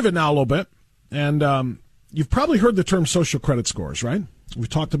to pivot now a little bit. And you've probably heard the term social credit scores, right? We've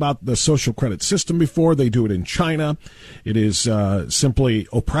talked about the social credit system before. They do it in China. It is simply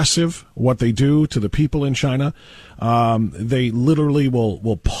oppressive what they do to the people in China. They literally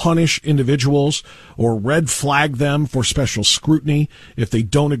will punish individuals or red flag them for special scrutiny if they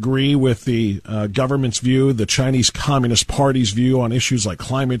don't agree with the government's view, the Chinese Communist Party's view on issues like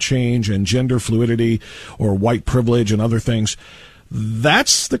climate change and gender fluidity or white privilege and other things.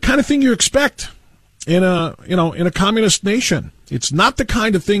 That's the kind of thing you expect in a communist nation. It's not the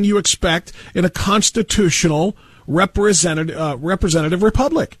kind of thing you expect in a constitutional representative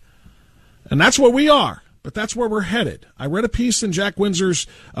republic. And that's what we are, but that's where we're headed. I read a piece in Jack Windsor's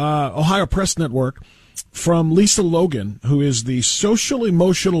Ohio Press Network from Lisa Logan, who is the social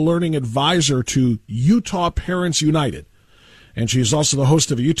emotional learning advisor to Utah Parents United. And she's also the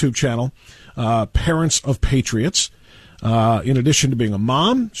host of a YouTube channel, Parents of Patriots. In addition to being a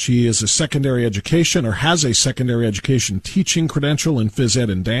mom, she is a secondary education or has a secondary education teaching credential in phys ed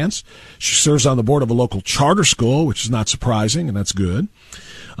and dance. She serves on the board of a local charter school, which is not surprising, and that's good.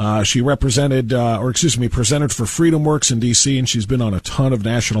 She presented for Freedom Works in D.C., and she's been on a ton of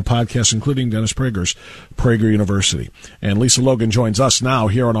national podcasts, including Dennis Prager's Prager University. And Lisa Logan joins us now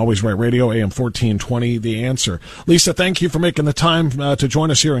here on Always Right Radio, AM 1420, The Answer. Lisa, thank you for making the time to join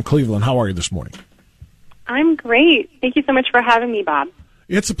us here in Cleveland. How are you this morning? I'm great. Thank you so much for having me, Bob.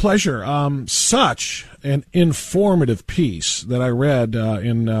 It's a pleasure. Such an informative piece that I read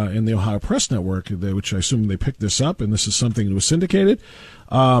in the Ohio Press Network, which I assume they picked this up, and this is something that was syndicated.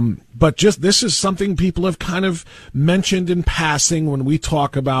 But this is something people have kind of mentioned in passing when we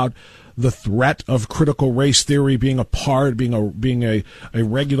talk about the threat of critical race theory being a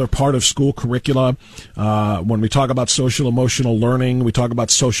regular part of school curricula. When we talk about social emotional learning, we talk about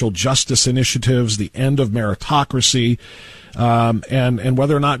social justice initiatives, the end of meritocracy, and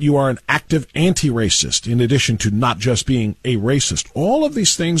whether or not you are an active anti-racist in addition to not just being a racist. All of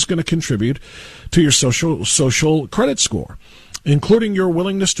these things going to contribute to your social credit score, including your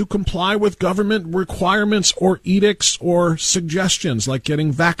willingness to comply with government requirements or edicts or suggestions like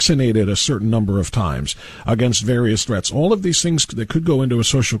getting vaccinated a certain number of times against various threats. All of these things that could go into a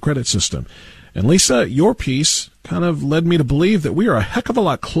social credit system. And Lisa, your piece kind of led me to believe that we are a heck of a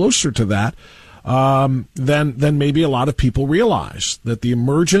lot closer to that than maybe a lot of people realize. That the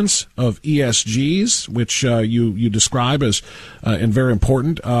emergence of ESGs, which you describe as and very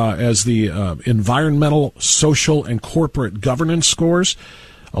important as the environmental, social, and corporate governance scores,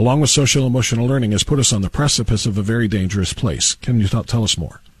 along with social emotional learning, has put us on the precipice of a very dangerous place. Can you tell us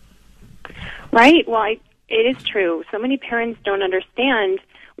more? Right. Well, it is true. So many parents don't understand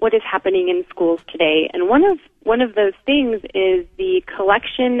what is happening in schools today, and one of those things is the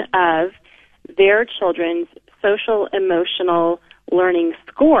collection of their children's social emotional learning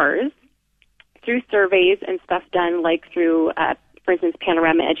scores through surveys and stuff done like through, for instance,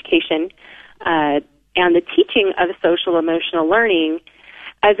 Panorama Education, and the teaching of social emotional learning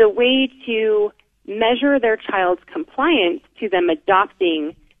as a way to measure their child's compliance to them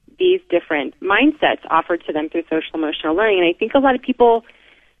adopting these different mindsets offered to them through social emotional learning. And I think a lot of people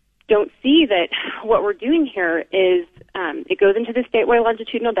don't see that what we're doing here is it goes into the statewide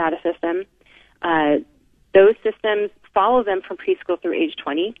longitudinal data system. Those systems follow them from preschool through age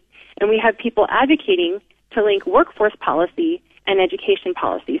 20. And we have people advocating to link workforce policy and education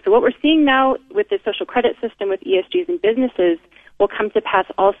policy. So what we're seeing now with the social credit system with ESGs and businesses will come to pass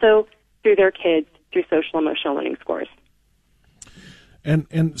also through their kids through social emotional learning scores.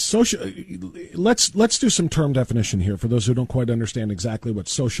 And social, let's do some term definition here for those who don't quite understand exactly what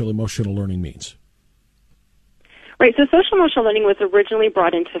social emotional learning means. Right. So social emotional learning was originally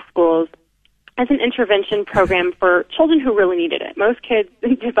brought into schools as an intervention program for children who really needed it. Most kids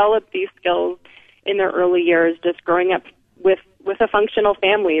develop these skills in their early years, just growing up with a functional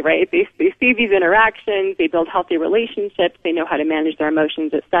family, right? They see these interactions, they build healthy relationships, they know how to manage their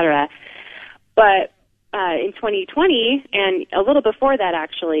emotions, etc. But in 2020, and a little before that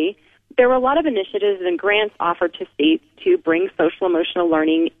actually, there were a lot of initiatives and grants offered to states to bring social emotional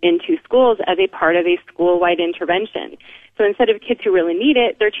learning into schools as a part of a school-wide intervention. So instead of kids who really need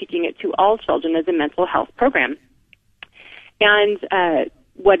it, they're teaching it to all children as a mental health program. And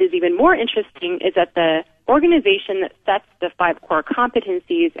what is even more interesting is that the organization that sets the 5 core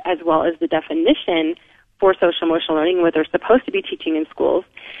competencies as well as the definition for social emotional learning, what they're supposed to be teaching in schools,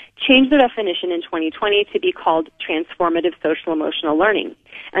 changed the definition in 2020 to be called transformative social emotional learning.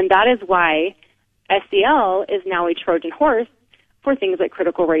 And that is why SEL is now a Trojan horse for things like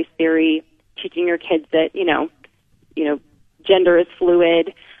critical race theory, teaching your kids that, gender is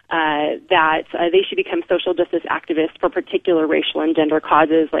fluid, that they should become social justice activists for particular racial and gender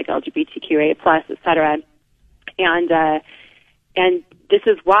causes like LGBTQIA+, et cetera. And this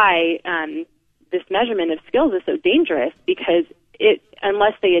is why this measurement of skills is so dangerous, because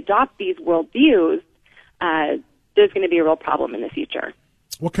unless they adopt these worldviews, there's going to be a real problem in the future.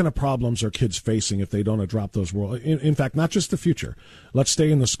 What kind of problems are kids facing if they don't adopt those in fact, not just the future. Let's stay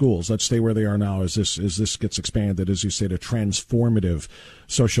in the schools. Let's stay where they are now as this gets expanded, as you say, to transformative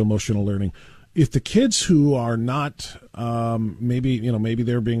social emotional learning. If the kids who are not, maybe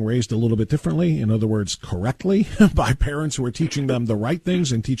they're being raised a little bit differently, in other words, correctly, by parents who are teaching them the right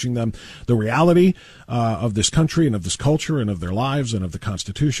things and teaching them the reality of this country and of this culture and of their lives and of the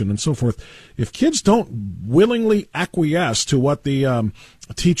Constitution and so forth. If kids don't willingly acquiesce to what the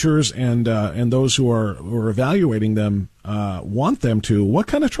teachers and those who are evaluating them want them to, what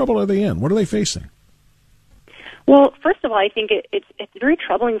kind of trouble are they in? What are they facing? Well, first of all, I think it's very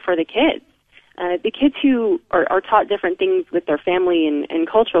troubling for the kids. The kids who are taught different things with their family and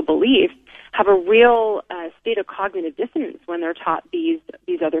cultural beliefs have a real state of cognitive dissonance when they're taught these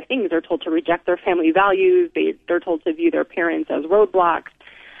other things. They're told to reject their family values. They're told to view their parents as roadblocks.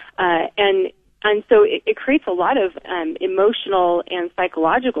 And so it creates a lot of emotional and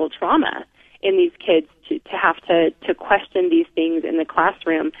psychological trauma in these kids to have to question these things in the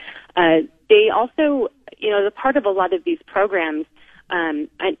classroom. They also, the part of a lot of these programs,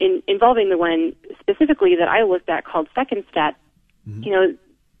 involving the one specifically that I looked at called Second Step,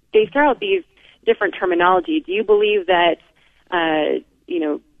 they throw out these different terminology. Do you believe that,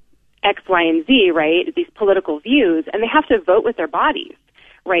 X, Y, and Z, right, these political views, and they have to vote with their bodies,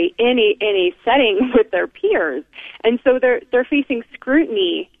 right, in a setting with their peers. And so they're facing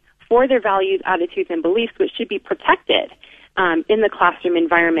scrutiny for their values, attitudes, and beliefs, which should be protected in the classroom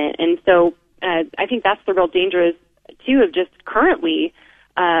environment. And so I think that's the real danger too, of just currently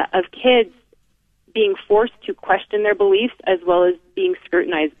of kids being forced to question their beliefs as well as being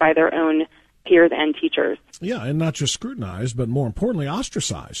scrutinized by their own peers and teachers. Yeah, and not just scrutinized, but more importantly,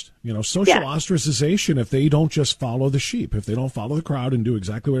 ostracized. Social ostracization if they don't just follow the sheep, if they don't follow the crowd and do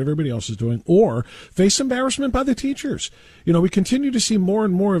exactly what everybody else is doing, or face embarrassment by the teachers. We continue to see more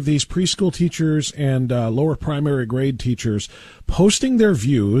and more of these preschool teachers and lower primary grade teachers posting their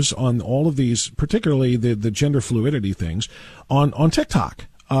views on all of these, particularly the gender fluidity things, on TikTok.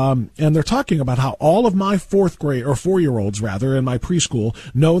 And they're talking about how all of my 4-year-olds in my preschool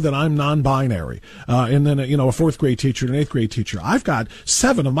know that I'm non-binary. And then, a 4th grade teacher and an 8th grade teacher. I've got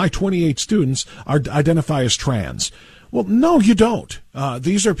 7 of my 28 students identify as trans. Well, no, you don't.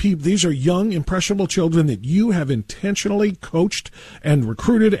 These are young, impressionable children that you have intentionally coached and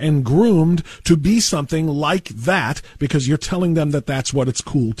recruited and groomed to be something like that because you're telling them that that's what it's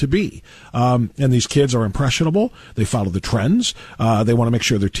cool to be. And these kids are impressionable. They follow the trends. They want to make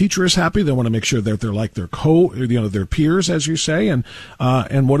sure their teacher is happy. They want to make sure that they're like their their peers, as you say. And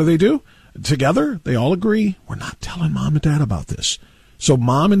what do? together, they all agree, we're not telling mom and dad about this. So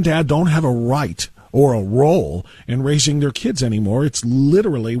mom and dad don't have a right or a role in raising their kids anymore. It's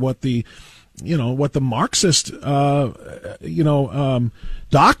literally what the Marxist,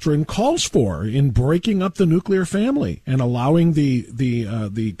 doctrine calls for in breaking up the nuclear family and allowing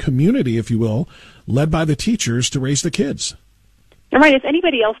the community, if you will, led by the teachers, to raise the kids. You're right. If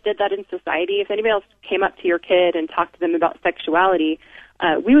anybody else did that in society, if anybody else came up to your kid and talked to them about sexuality,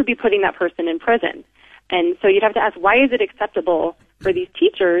 we would be putting that person in prison. And so you'd have to ask, why is it acceptable for these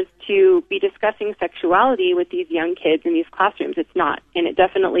teachers to be discussing sexuality with these young kids in these classrooms? It's not. And it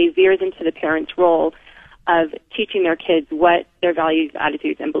definitely veers into the parents' role of teaching their kids what their values,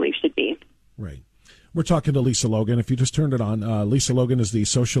 attitudes, and beliefs should be. Right. We're talking to Lisa Logan. If you just turned it on, Lisa Logan is the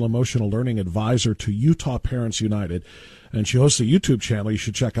Social Emotional Learning Advisor to Utah Parents United, and she hosts a YouTube channel you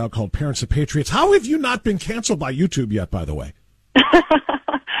should check out called Parents of Patriots. How have you not been canceled by YouTube yet, by the way?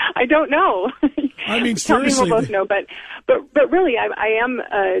 I don't know. I mean, seriously. We'll both know, but really, I am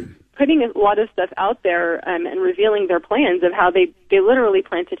putting a lot of stuff out there and revealing their plans of how they literally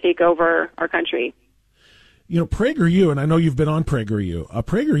plan to take over our country. You know, PragerU, and I know you've been on PragerU.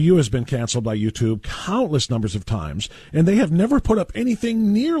 PragerU has been canceled by YouTube countless numbers of times, and they have never put up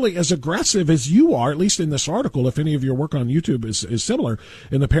anything nearly as aggressive as you are, at least in this article. If any of your work on YouTube is similar,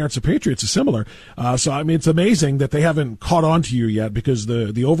 in the Parents of Patriots is similar. So, I mean, it's amazing that they haven't caught on to you yet, because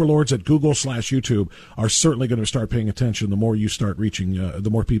the overlords at Google/YouTube are certainly going to start paying attention the more you start reaching, the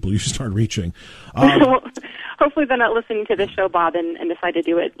more people you start reaching. Hopefully they're not listening to this show, Bob, and decide to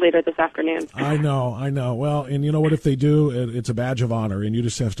do it later this afternoon. I know. Well, and you know what? If they do, it's a badge of honor, and you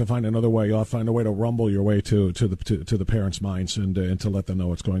just have to find another way. You'll find a way to rumble your way to the parents' minds and to let them know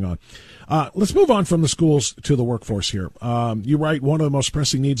what's going on. Let's move on from the schools to the workforce here. You write, one of the most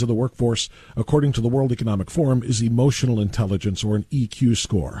pressing needs of the workforce, according to the World Economic Forum, is emotional intelligence, or an EQ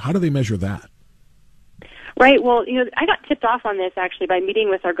score. How do they measure that? Right. Well, I got tipped off on this actually by meeting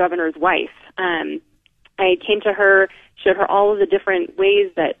with our governor's wife. I came to her, showed her all of the different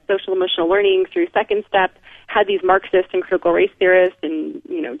ways that social emotional learning through Second Step had these Marxist and critical race theorists and,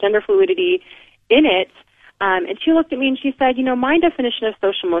 gender fluidity in it. And she looked at me and she said, my definition of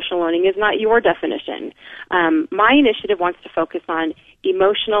social emotional learning is not your definition. My initiative wants to focus on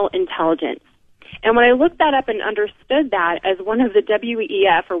emotional intelligence. And when I looked that up and understood that as one of the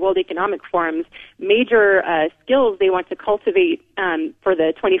WEF, or World Economic Forum's major skills they want to cultivate for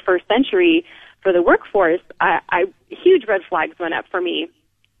the 21st century for the workforce, huge red flags went up for me.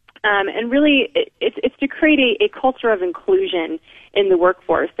 And really, it's to create a culture of inclusion in the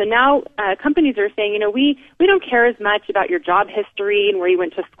workforce. So now companies are saying, we don't care as much about your job history and where you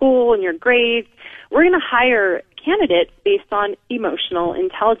went to school and your grades. We're going to hire candidates based on emotional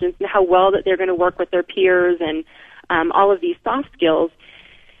intelligence and how well that they're going to work with their peers and all of these soft skills.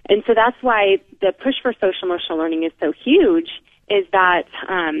 And so that's why the push for social emotional learning is so huge, is that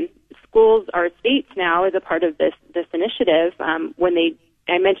schools or states now, as a part of this initiative,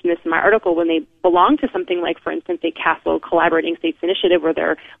 I mentioned this in my article, when they belong to something like, for instance, a CASEL Collaborating States Initiative, where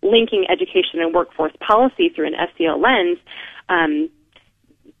they're linking education and workforce policy through an SEL lens,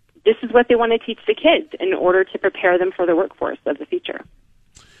 this is what they want to teach the kids in order to prepare them for the workforce of the future.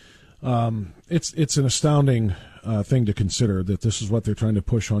 It's an astounding thing to consider that this is what they're trying to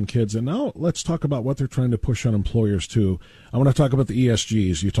push on kids. And now let's talk about what they're trying to push on employers too. I want to talk about the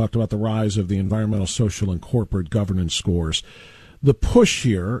ESGs. You talked about the rise of the environmental, social, and corporate governance scores. The push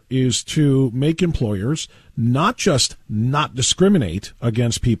here is to make employers not just not discriminate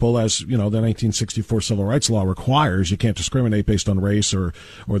against people, as the 1964 Civil Rights Law requires. You can't discriminate based on race or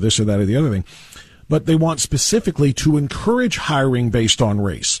this or that or the other thing. But they want specifically to encourage hiring based on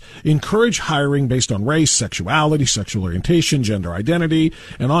race, sexuality, sexual orientation, gender identity,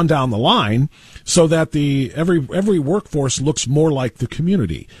 and on down the line, so that every workforce looks more like the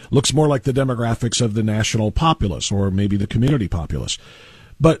community, looks more like the demographics of the national populace or maybe the community populace.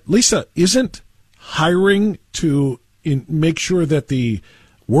 But Lisa, isn't hiring to make sure that the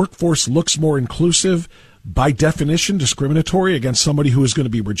workforce looks more inclusive by definition discriminatory against somebody who is going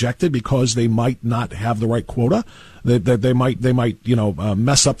to be rejected because they might not have the right quota, that they might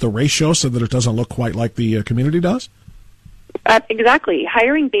mess up the ratio so that it doesn't look quite like the community does? Exactly.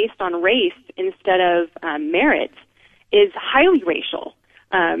 Hiring based on race instead of merit is highly racial,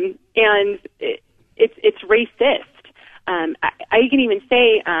 and it's racist. I can even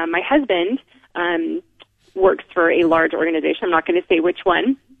say my husband works for a large organization. I'm not going to say which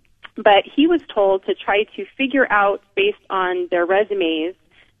one. But he was told to try to figure out, based on their resumes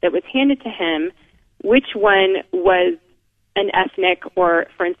that was handed to him, which one was an ethnic or,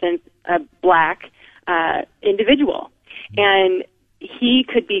 for instance, a black individual. And he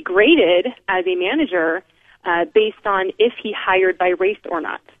could be graded as a manager based on if he hired by race or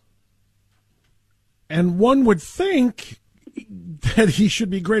not. And one would think that he should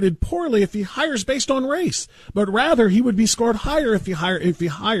be graded poorly if he hires based on race, but rather he would be scored higher if he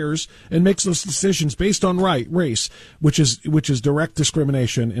hires and makes those decisions based on race, which is direct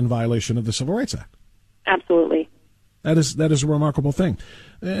discrimination in violation of the Civil Rights Act. Absolutely. That is a remarkable thing.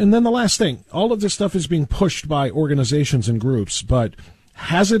 And then the last thing, all of this stuff is being pushed by organizations and groups, but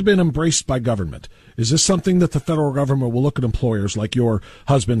has it been embraced by government? Is this something that the federal government will look at employers like your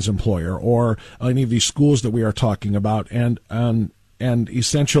husband's employer or any of these schools that we are talking about and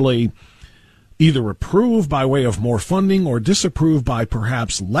essentially either approve by way of more funding or disapprove by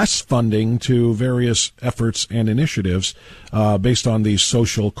perhaps less funding to various efforts and initiatives based on these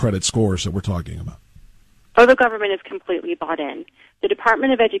social credit scores that we're talking about? Oh, the government is completely bought in. The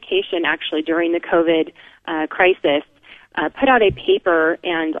Department of Education actually during the COVID crisis put out a paper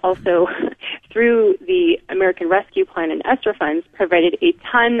and also through the American Rescue Plan and ESSER funds provided a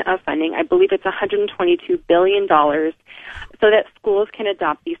ton of funding. I believe it's $122 billion so that schools can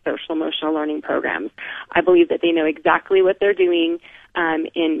adopt these social emotional learning programs. I believe that they know exactly what they're doing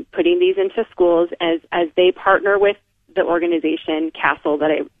in putting these into schools as they partner with the organization CASEL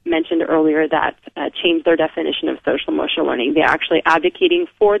that I mentioned earlier that changed their definition of social emotional learning. They're actually advocating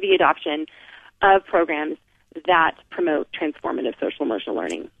for the adoption of programs that promote transformative social emotional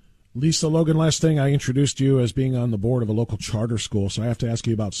learning. Lisa Logan, last thing, I introduced you as being on the board of a local charter school, so I have to ask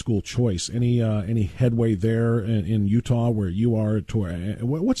you about school choice. Any headway there in Utah where you are?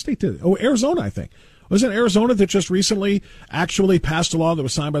 What state did it? Oh, Arizona, I think. Was it Arizona that just recently actually passed a law that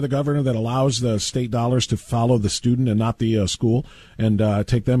was signed by the governor that allows the state dollars to follow the student and not the school and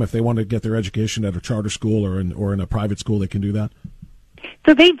take them if they want to get their education at a charter school or in a private school, they can do that?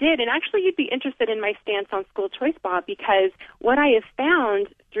 So they did, and actually you'd be interested in my stance on school choice, Bob, because what I have found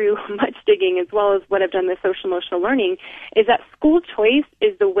through much digging as well as what I've done with social emotional learning is that school choice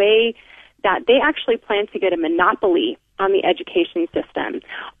is the way that they actually plan to get a monopoly on the education system.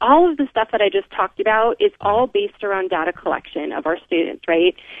 All of the stuff that I just talked about is all based around data collection of our students,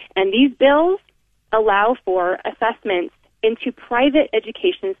 right? And these bills allow for assessments into private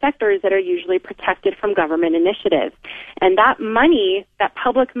education sectors that are usually protected from government initiatives. And that money, that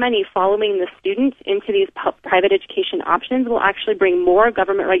public money following the students into these private education options will actually bring more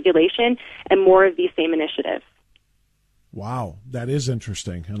government regulation and more of these same initiatives. Wow, that is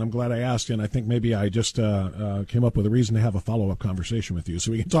interesting, and I'm glad I asked, and I think maybe I just came up with a reason to have a follow-up conversation with you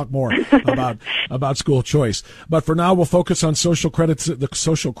so we can talk more about school choice. But for now, we'll focus on social credits, the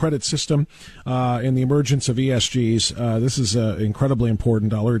social credit system and the emergence of ESGs. This is incredibly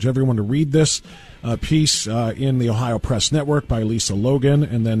important. I'll urge everyone to read this piece in the Ohio Press Network by Lisa Logan,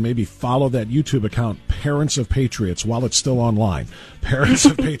 and then maybe follow that YouTube account, Parents of Patriots, while it's still online. Parents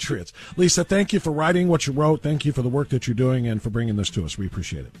of Patriots. Lisa, thank you for writing what you wrote. Thank you for the work that you're doing and for bringing this to us. We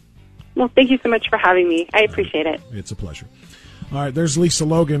appreciate it. Well, thank you so much for having me. I appreciate it. It's a pleasure. All right, there's Lisa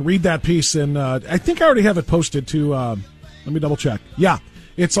Logan. Read that piece, and I think I already have it posted to, let me double check. Yeah,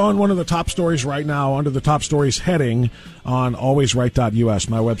 it's on one of the top stories right now under the top stories heading on alwaysright.us,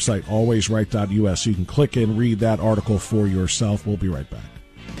 my website, alwaysright.us. So you can click and read that article for yourself. We'll be right back.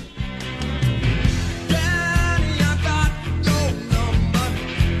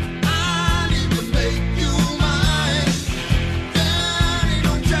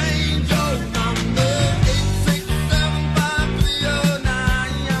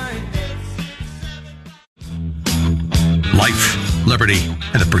 Life, liberty,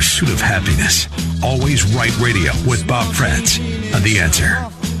 and the pursuit of happiness. Always Right Radio with Bob Prance on The Answer.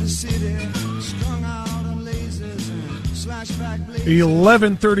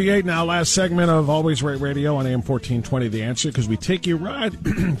 11:38 now, last segment of Always Right Radio on AM 1420 The Answer, because we take you right,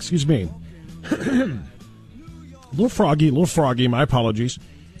 excuse me, a little froggy, my apologies.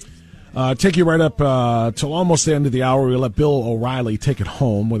 Take you right up till almost the end of the hour. We'll let Bill O'Reilly take it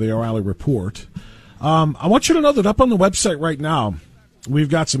home with the O'Reilly Report. I want you to know that up on the website right now, we've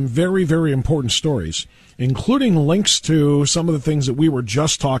got some very, very important stories, including links to some of the things that we were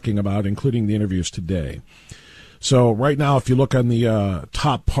just talking about, including the interviews today. So right now, if you look on the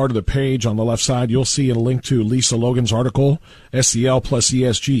top part of the page on the left side, you'll see a link to Lisa Logan's article, SEL plus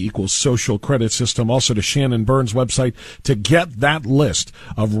ESG equals social credit system, also to Shannon Burns' website to get that list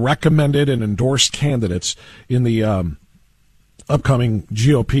of recommended and endorsed candidates in the upcoming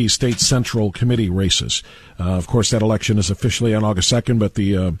GOP State Central Committee races. Of course, that election is officially on August 2nd, but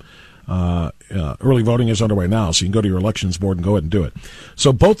the Early voting is underway now, so you can go to your elections board and go ahead and do it.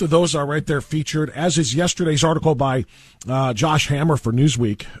 So both of those are right there featured, as is yesterday's article by Josh Hammer for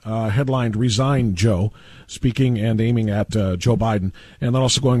Newsweek, headlined "Resign Joe," speaking and aiming at Joe Biden. And then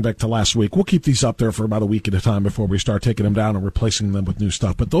also going back to last week. We'll keep these up there for about a week at a time before we start taking them down and replacing them with new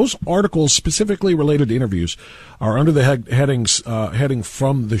stuff. But those articles specifically related to interviews are under the heading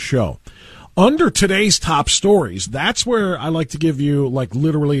from the show. Under today's top stories, that's where I like to give you, like,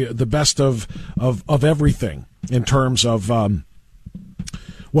 literally the best of everything in terms of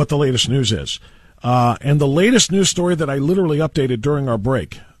what the latest news is. And the latest news story that I literally updated during our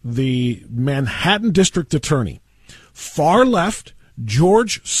break, the Manhattan District Attorney, far left,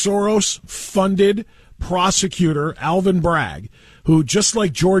 George Soros-funded prosecutor Alvin Bragg, who, just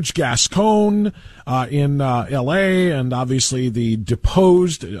like George Gascon in L.A. and obviously the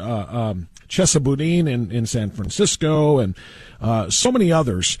deposed Chesa Boudin in San Francisco and so many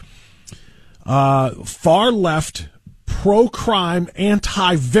others, far-left, pro-crime,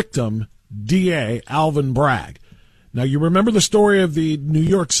 anti-victim DA Alvin Bragg. Now, you remember the story of the New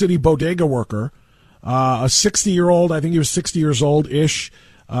York City bodega worker, a 60-year-old, I think he was 60 years old-ish,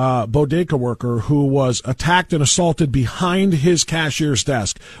 bodega worker who was attacked and assaulted behind his cashier's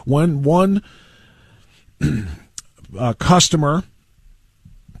desk when one customer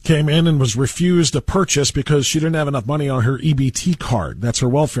came in and was refused a purchase because she didn't have enough money on her EBT card. That's her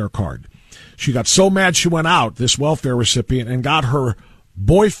welfare card. She got so mad she went out, this welfare recipient, and got her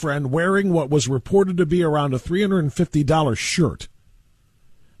boyfriend wearing what was reported to be around a $350 shirt.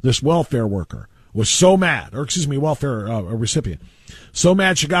 This welfare worker was so mad, welfare recipient, so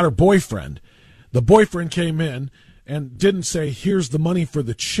mad she got her boyfriend. The boyfriend came in and didn't say, here's the money for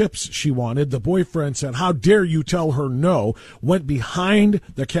the chips she wanted. The boyfriend said, how dare you tell her no, went behind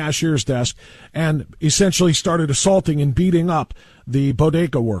the cashier's desk and essentially started assaulting and beating up the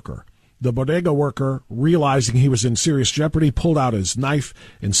bodega worker. The bodega worker, realizing he was in serious jeopardy, pulled out his knife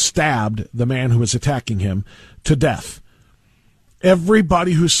and stabbed the man who was attacking him to death.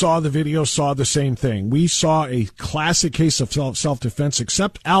 Everybody who saw the video saw the same thing. We saw a classic case of self-defense,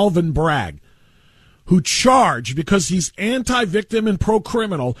 except Alvin Bragg, who charged, because he's anti-victim and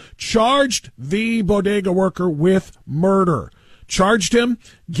pro-criminal, charged the bodega worker with murder. Charged him,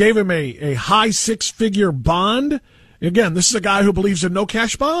 gave him a high six-figure bond. Again, this is a guy who believes in no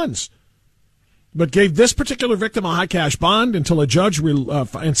cash bonds, but gave this particular victim a high cash bond until a judge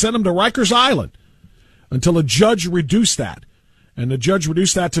and sent him to Rikers Island until a judge reduced that. And the judge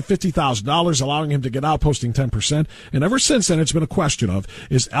reduced that to $50,000, allowing him to get out, posting 10%. And ever since then, it's been a question of,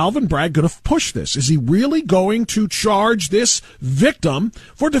 is Alvin Bragg going to push this? Is he really going to charge this victim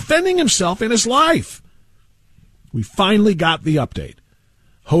for defending himself in his life? We finally got the update.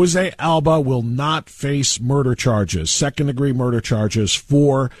 Jose Alba will not face murder charges, second-degree murder charges,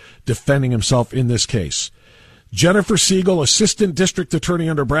 for defending himself in this case. Jennifer Siegel, assistant district attorney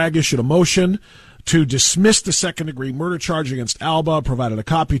under Bragg, issued a motion to dismiss the second-degree murder charge against Alba, provided a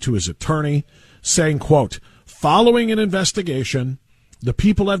copy to his attorney, saying, quote, following an investigation, the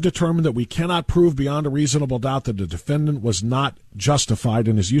people have determined that we cannot prove beyond a reasonable doubt that the defendant was not justified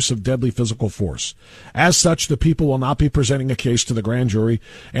in his use of deadly physical force. As such, the people will not be presenting a case to the grand jury,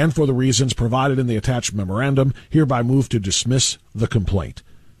 and for the reasons provided in the attached memorandum, hereby move to dismiss the complaint.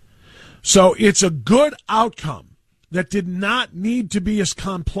 So it's a good outcome that did not need to be as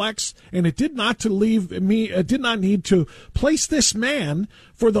complex, and it did not need to place this man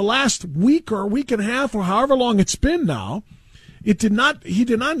for the last week or week and a half or however long it's been now. He did not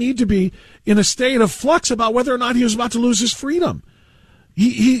need to be in a state of flux about whether or not he was about to lose his freedom.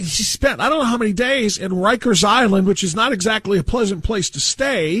 He spent, I don't know how many days in Rikers Island, which is not exactly a pleasant place to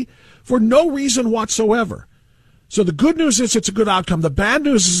stay, for no reason whatsoever. So the good news is it's a good outcome. The bad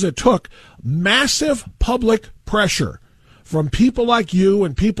news is it took massive public pressure from people like you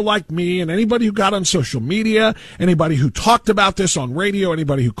and people like me and anybody who got on social media, anybody who talked about this on radio,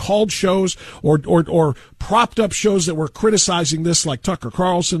 anybody who called shows or propped up shows that were criticizing this, like Tucker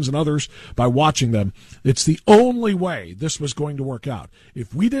Carlson's and others, by watching them. It's the only way this was going to work out.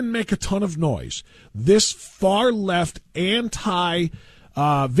 If we didn't make a ton of noise, this far-left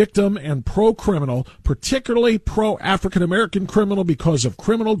victim and pro-criminal, particularly pro-African-American criminal because of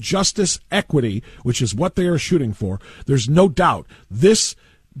criminal justice equity, which is what they are shooting for. There's no doubt. This,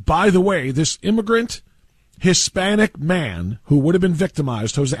 by the way, this immigrant Hispanic man who would have been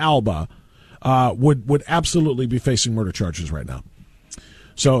victimized, Jose Alba, would absolutely be facing murder charges right now.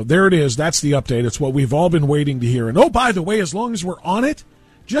 So there it is. That's the update. It's what we've all been waiting to hear. And oh, by the way, as long as we're on it,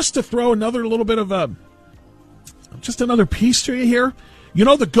 just to throw another little bit of another piece to you here. You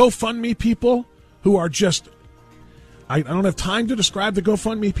know the GoFundMe people who are just, I don't have time to describe the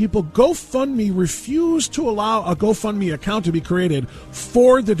GoFundMe people. GoFundMe refused to allow a GoFundMe account to be created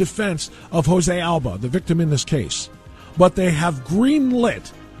for the defense of Jose Alba, the victim in this case. But they have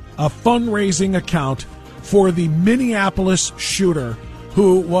greenlit a fundraising account for the Minneapolis shooter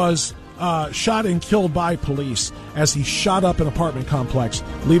who was shot and killed by police as he shot up an apartment complex,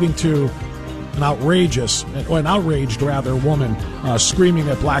 leading to an outraged woman screaming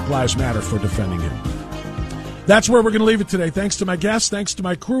at Black Lives Matter for defending him. That's where we're going to leave it today. Thanks to my guests, thanks to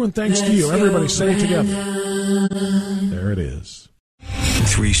my crew, and thanks to you. Everybody say it together. There it is.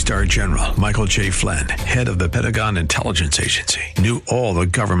 3-star General Michael J. Flynn, head of the Pentagon Intelligence Agency, knew all the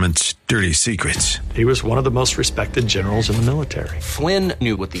government's dirty secrets. He was one of the most respected generals in the military. Flynn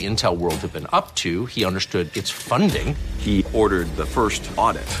knew what the intel world had been up to. He understood its funding. He ordered the first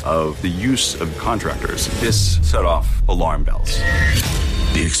audit of the use of contractors. This set off alarm bells.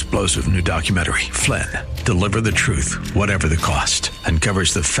 The explosive new documentary, Flynn, Deliver the Truth, Whatever the Cost,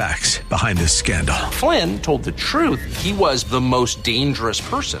 uncovers the facts behind this scandal. Flynn told the truth. He was the most dangerous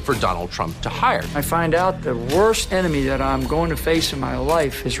person for Donald Trump to hire. I find out the worst enemy that I'm going to face in my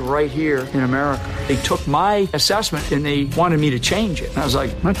life is right here in America. They took my assessment and they wanted me to change it. And I was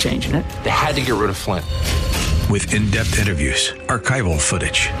like, I'm not changing it. They had to get rid of Flynn. With in-depth interviews, archival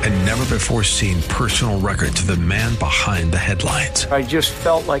footage, and never-before-seen personal records of the man behind the headlines. I just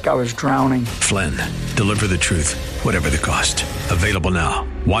felt like I was drowning. Flynn, Deliver the Truth, Whatever the Cost. Available now.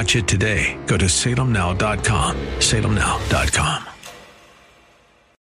 Watch it today. Go to salemnow.com. salemnow.com.